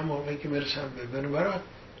و هم موقعی که برسم ببینم برات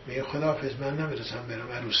میگه خداحافظ، من نمیرسم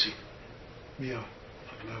برم عروسی، بیا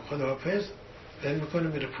خداحافظ، بل میکنه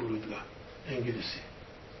میره فرودگاه انگلیسی.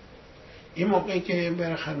 این موقعی که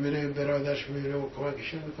برخن میره برادرش میره و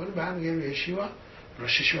کمکشون میکنه برمیگرده به شیوا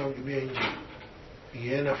روششی هم بیا اینجا.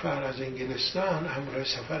 یه نفر از انگلستان همراه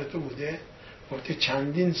سفر تو بوده، گفته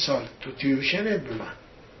چندین سال تو تیوشنت به من،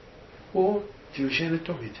 او تیوشن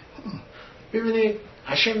تو میده. ببینید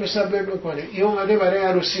هشم مسبب میکنه، این اومده برای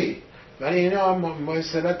عروسی، ولی اینا با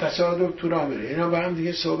اصطلاح تصادف تو راه میره، اینا با هم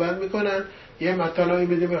دیگه صحبت میکنن، یه مطالعی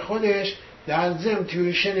میده به خودش، در ضمن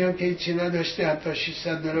تیوشنی هم که هیچی نداشته، حتی $600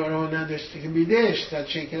 رو نداشته که بیدهش 100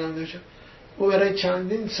 شکل هم داشته، او برای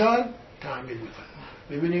چندین سال تحمیل میکنه.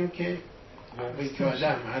 ببینیم که موقعی که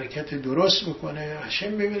آدم حرکت درست بکنه،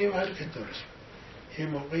 هشم ببینیم حرکت درست. این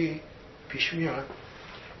موقعی پیش میاد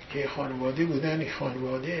که خانواده بودن، این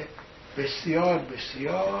خانواده بسیار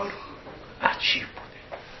بسیار عجیب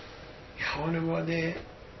بوده. این خانواده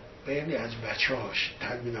خیلی از بچه‌هاش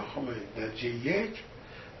تلمین آخام درجه 1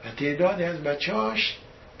 و تعداد از بچه‌هاش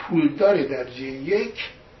پولدار درجه 1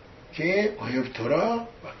 که آیوبتورا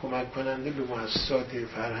و کمک کننده به مؤسسات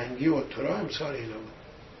فرهنگی و تورا امثال اینا بود.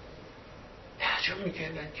 تعجب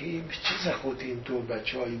میکردن که این چه زخوت این تو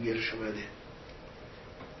بچه‌های گرش اومده.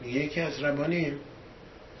 میگه یکی از ربانیم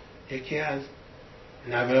یکی از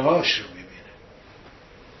نوه‌هاش رو میبینه،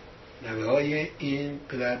 نوه‌های این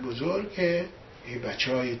پدر بزرگ که این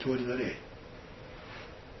بچه‌های طور داره.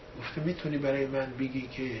 گفته میتونی برای من بگی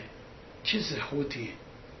که چه زخوتی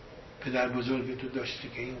پدر بزرگ تو داشتی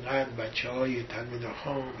که اینقدر بچه‌های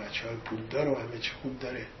تلمیداخان، بچه‌های پولدار و همه چه خوب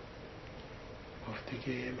داره؟ گفته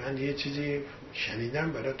که من یه چیزی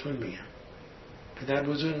شنیدم براتون میگم. پدر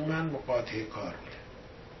بزرگ من مقاطع کار بوده،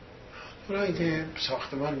 اونایی که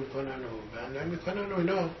ساختمان میکنن و بندر میکنن و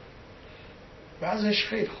اینا بعضش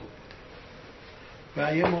خیلی خوب بوده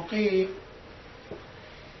و یه موقعی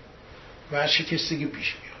ورشکستگی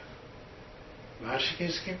پیش میاد.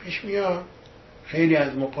 ورشکستگی پیش میاد، خیلی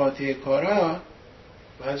از مقاطع کارا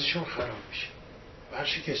بعضشون خراب میشه،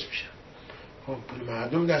 ورشکست میشن. خب پول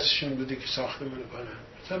مردم دستشون بوده که ساختمون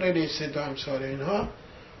کنن، مثلا رئیس دو همسال اینها.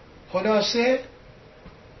 خلاصه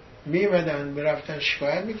میبدن برفتن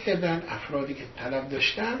شکایت میکردن، افرادی که طلب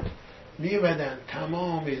داشتن میبدن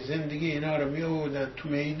تمام زندگی اینا رو میآوردن تو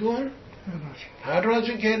میدون، هر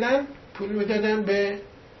راجو کردن پول میدادن به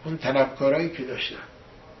اون طلبکارایی که داشتن.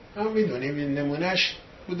 ما میدونیم این نمونهش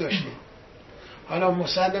بود داشتیم. حالا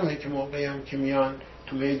مسلمه که موقعی هم که میان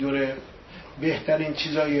تو میدون بهترین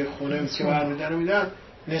چیزای خونه که برمیدن میدن،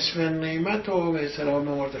 نصف نعمت و به اصطلاح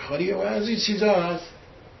مردخاری و از این چیزا هست.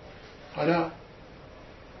 حالا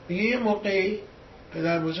میگه یه موقعی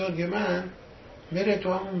پدر بزرگ من میره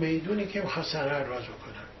تو همون میدونی که میخواستن هر راز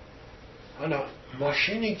بکنن. حالا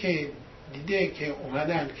ماشینی که دیده که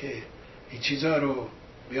اومدن که این چیزا رو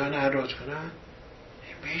بیان هر راز کنن،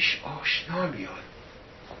 بهش آشنا میاد.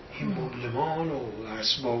 این مبلمان و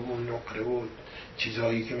اسباب و نقره و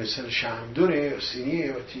چیزایی که مثل شمدوره و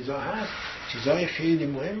سینیه و چیزا هست، چیزای خیلی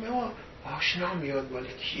مهمه و آشنا میاد بالا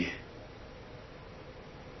کیه.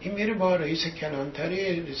 این میره با رئیس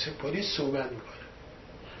کلانتری رئیس پلیس صحبت میکنه.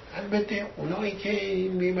 البته اونایی که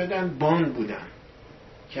میمدن باند بودن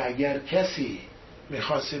که اگر کسی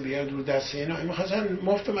میخواسته بیاد رو دست اینا، میخواستن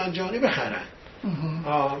مفت مجانی بخرن.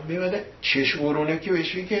 میمدن چشمورونه که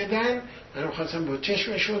بهش میکردن، من میخواستم با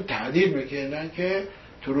چشمشون تعدیل میکردن که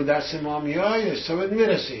تو رو دست ما میای استابت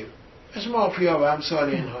میرسیم، مثل مافیا و همسال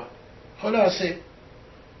اینها. خلاصه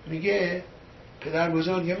میگه پدر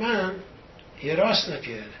بزرگ من یه راست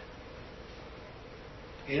نکرده.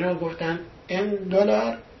 اینا گفتن $N،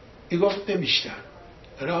 ای گفته بیشتر،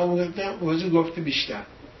 اینا گفته بیشتر،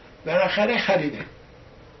 بالاخره خریده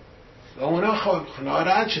و اونا خب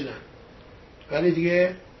ناراحت شدن. ولی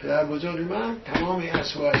دیگه پدر بزرگ من تمام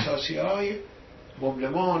اسباب اساسی های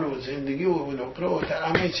مبلمان و زندگی و نقره و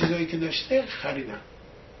همه چیزایی که داشته خریدن.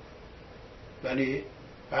 ولی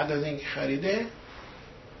بعد از اینکه خریده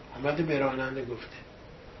اومده به راننده گفته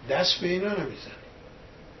دست به اینا نمیزنی.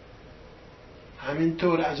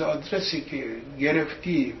 همینطور از آدرسی که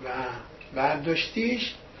گرفتی و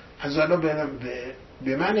برداشتیش از حالا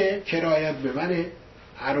به منه، کرایت به منه،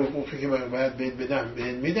 هر حقوقی که باید بهت بدم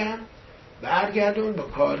بهت میدم، برگردون با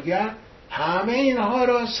کارگر. همه اینها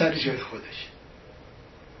را سر جای خودش،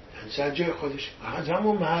 سر جای خودش، از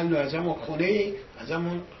همون محل و از همون خونه، از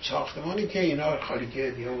همون ساختمانی که اینا خالی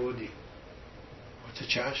کردی آوردی. وقت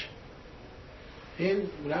چشم این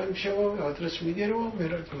بلند میشه و آدرس میگیره و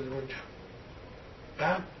میره تو اونجا.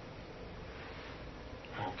 بعد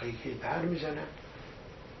موقعی که در میزنه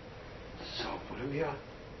صاحبونه میاد،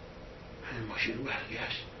 این ماشین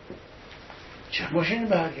برگشت. چه ماشین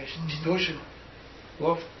برگشت؟ چطور شد؟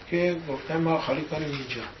 گفتن ما خالی کنیم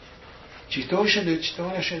اینجا. چطور شده؟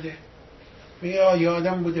 چطور نشده؟ میگه یه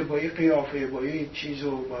آدم بوده با یه قیافه، با یه چیز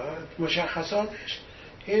و با مشخصاتش،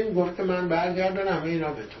 این گفته من برگردن همه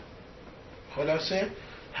اینا به تو. خلاصه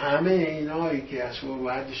همه اینایی که از او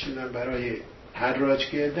وعده شدن برای حراج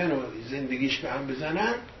کردن و زندگیش به هم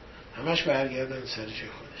بزنن، همش برگردن سر جای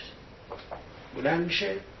خودش. بلند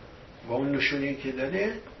میشه با اون نشونی که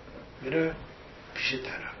داده میره پیش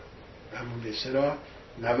طرف، همون به اصطلاح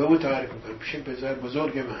نوه او تعریف میکنه، پیش پسر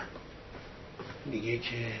بزرگ من. میگه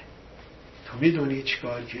که تو میدونی چی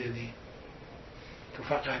کار کردی؟ تو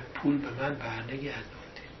فقط پول به من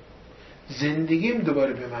برنگردوندی، زندگیم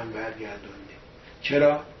دوباره به من برگردوندی.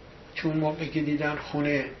 چرا؟ چون موقعی که دیدن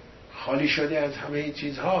خونه خالی شده از همه این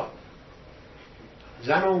چیزها،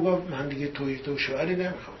 زن اون گفت من دیگه تو شوهری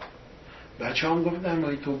نمیخوام. بچه هم گفتن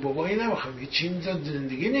ما تو بابایی نمیخوام، هیچ چی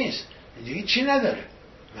زندگی نیست، اینجا چی نداره،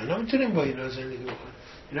 من نمیتونیم با اینا زندگی بکنم.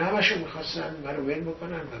 اینا همشو میخواستن مرا ول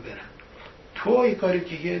بکنن و برن. تو این کاری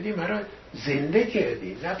که کردی مرا زنده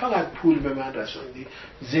کردی، نه فقط پول به من رسوندی،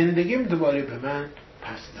 زندگیم دوباره به من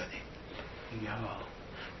پس دادی. یا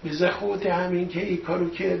به زخوت همین که این کارو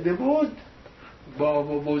کرده بود،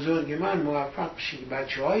 بابا بزرگ من موفق شی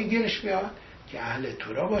بچه های گرش بیاد که اهل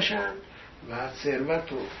تورا باشن و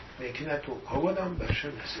ثروت و مکنت و کابادم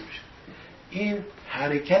برشون نصیب شد. این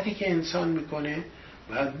حرکتی که انسان میکنه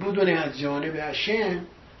باید بدونه از جانب هشم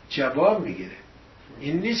جواب میگیره.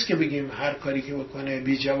 این نیست که بگیم هر کاری که بکنه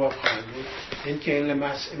بی جواب خواهد بود. این که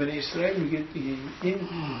مسعی ابن اسرائیل میگه این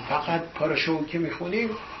فقط پاراشو که میخونیم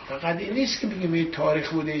فقط این نیست که بگیم این تاریخ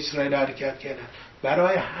بوده اسرائیل حرکت کردن.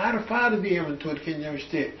 برای هر فردی همونطور که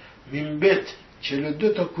نوشته منبت 42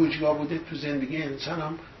 تا کوچگاه بوده تو زندگی انسان،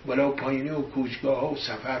 هم بالا و پایینی و کوچگاه ها و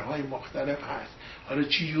سفرهای مختلف هست. حالا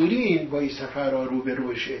چجوری این با این سفرها رو به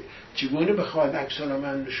روشه، چگونه بخواد عکس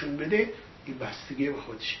العمل نشون بده، این بستگی به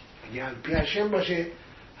خودشه. اگه الپی هشم باشه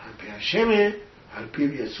الپی هشمه، الپی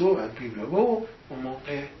یسوع، الپی بابا، اون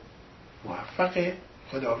موقع موفقه.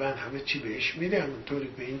 خداوند همه چی بهش میده، همونطوری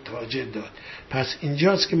به این تاجر داد. پس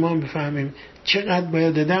اینجاست که ما بفهمیم چقدر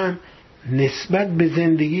باید آدم نسبت به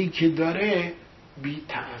زندگی که داره بی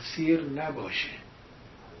تأثیر نباشه،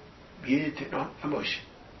 بی اعتنا نباشه.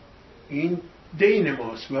 این دین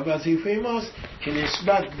ماست و وظیفه ماست که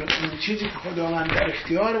نسبت به اون چیزی که خداوند در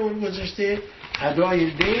اختیارمون گذاشته ادای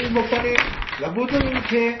دین بکنیم و بدونیم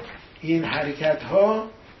که این حرکت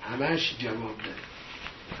ها همش جواب داره.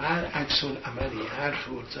 هر عکس العملی، هر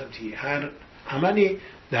فرصتی، هر عملی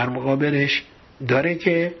در مقابلش داره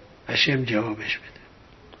که هشم جوابش بده.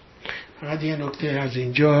 فقط یه نکته از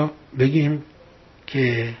اینجا بگیم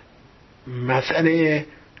که مسئله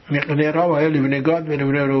مقدارا و ابن گاد و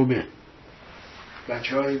ابن روبن،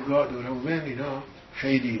 بچه های گاد و روبن اینا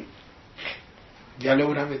خیلی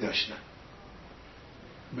گلو رو داشتن.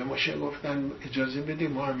 به موشه گفتن اجازه بده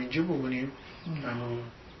ما هم اینجا بمونیم، اما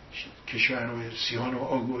کشور سیان و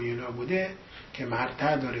آگو اینا بوده که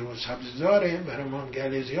مرتع داره و سبزداره، برای ما هم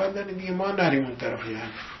گله زیاد داره، میگه ما نریم اون طرفی هم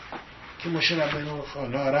که مشرف اینو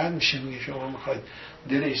ناراحت میشه، میگه شما میخواید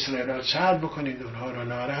دل اسرائیل را سرد بکنید، اونها را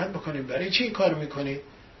ناراحت بکنید، برای چی این کار میکنید؟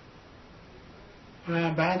 و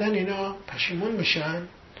بعدا اینا پشیمون میشن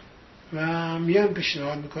و میان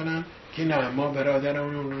پیشنهاد میکنن که نه ما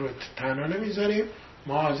برادرمون رو تنها نمیذاریم،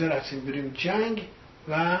 ما حاضر هستیم بریم جنگ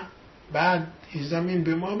و بعد این زمین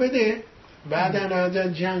به ما بده، بعدا از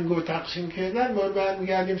جنگ و تقسیم کردن ما بعد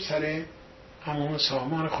میگردیم سر همون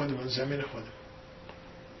سامان خودمون، زمین خودمون.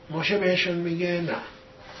 موشه بهشون میگه نه،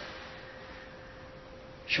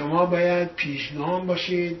 شما باید پیشگام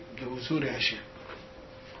باشید به حضور هشم.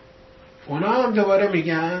 اونا هم دوباره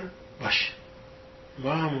میگن باشه،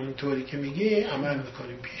 ما همونطوری که میگی عمل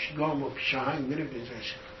میکنیم، پیشگام و پیشاهنگ بریم به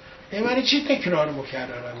هشم. برای چی تکرار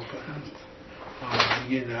مکرر میکنم؟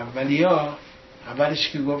 میگه اولش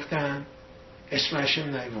که گفتن اسم هشم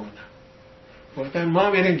نیوردن، گفتن ما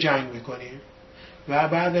میریم جنگ میکنیم و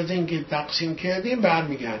بعد از اینکه تقسیم کردیم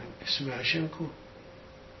برمیگردیم. اسم هاشم کو؟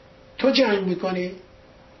 تو جنگ میکنی؟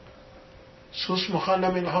 سوس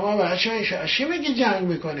مخالم این همه و هاشم میگه جنگ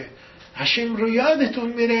میکنه، هاشم رو یادتون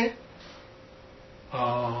میره.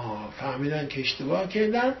 فهمیدن که اشتباه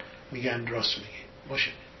کردن، میگن راست میگه،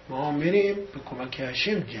 باشه ما میریم به کمک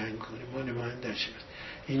هاشم جنگ کنیم، ما نماینده هاشم.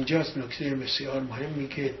 اینجاست نکته بسیار مهمی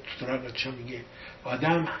که توراتش میگه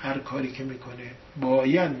آدم هر کاری که میکنه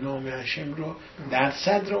باید نام هاشم رو در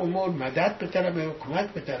صدر امور مدد بطلبه و کمک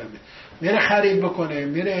بطلبه. میره خرید بکنه،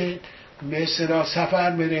 میره مثلا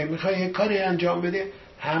سفر بره، میخواد یه کاری انجام بده،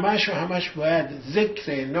 همش باید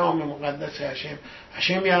ذکر نام مقدس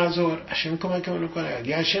هاشم یعذر، هاشم کمک اونو کنه.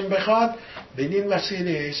 اگه هاشم بخواد بدین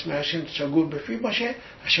وسیله اسم هاشم چگور بفی باشه،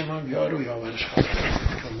 هاشم هم یار و یاورش خواهد.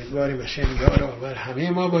 امیدواریم هاشم یار و یاور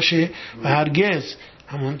همه ما باشه و هرگز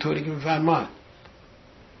همونطوری که میفرماد.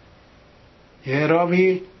 یه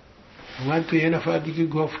راوی اومد تو یه نفر دیگه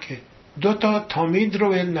گفت که 2 تامید رو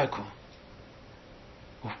ول نکن.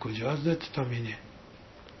 گفت کجاست 2 تامیده؟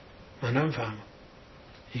 منم فهمم.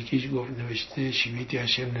 یکیش گفت نوشته شیویتی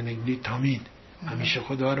هاشم ننگلی تامید، همیشه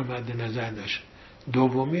خدا رو مد نظر داشت.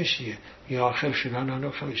 دومیش یا آخر شدن آن رو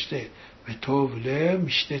فرشته به توله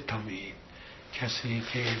میشته تامید. کسی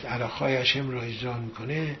که علاقای هاشم رو اجرا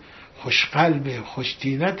میکنه خوش قلبه، خوش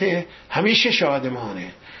دینته، همیشه شادمانه.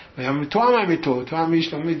 و تو هم همینطور، تو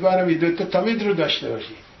همیشه امیدوارم این 2 تامید رو داشته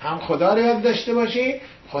باشی، هم خدا رو یاد داشته باشی،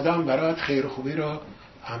 خدا هم برات خیر و خوبی رو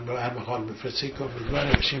هم به ارمغان بفرسته که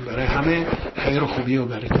امیدوارم بشیم برای همه خیر و خوبی و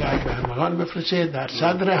برکت به ارمغان بفرسته. در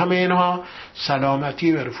صدر همه اینها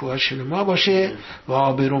سلامتی و رفاه ما باشه و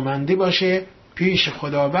آبرومندی باشه پیش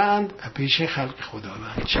خداوند و پیش خلق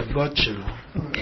خداوند. شبات شلوم.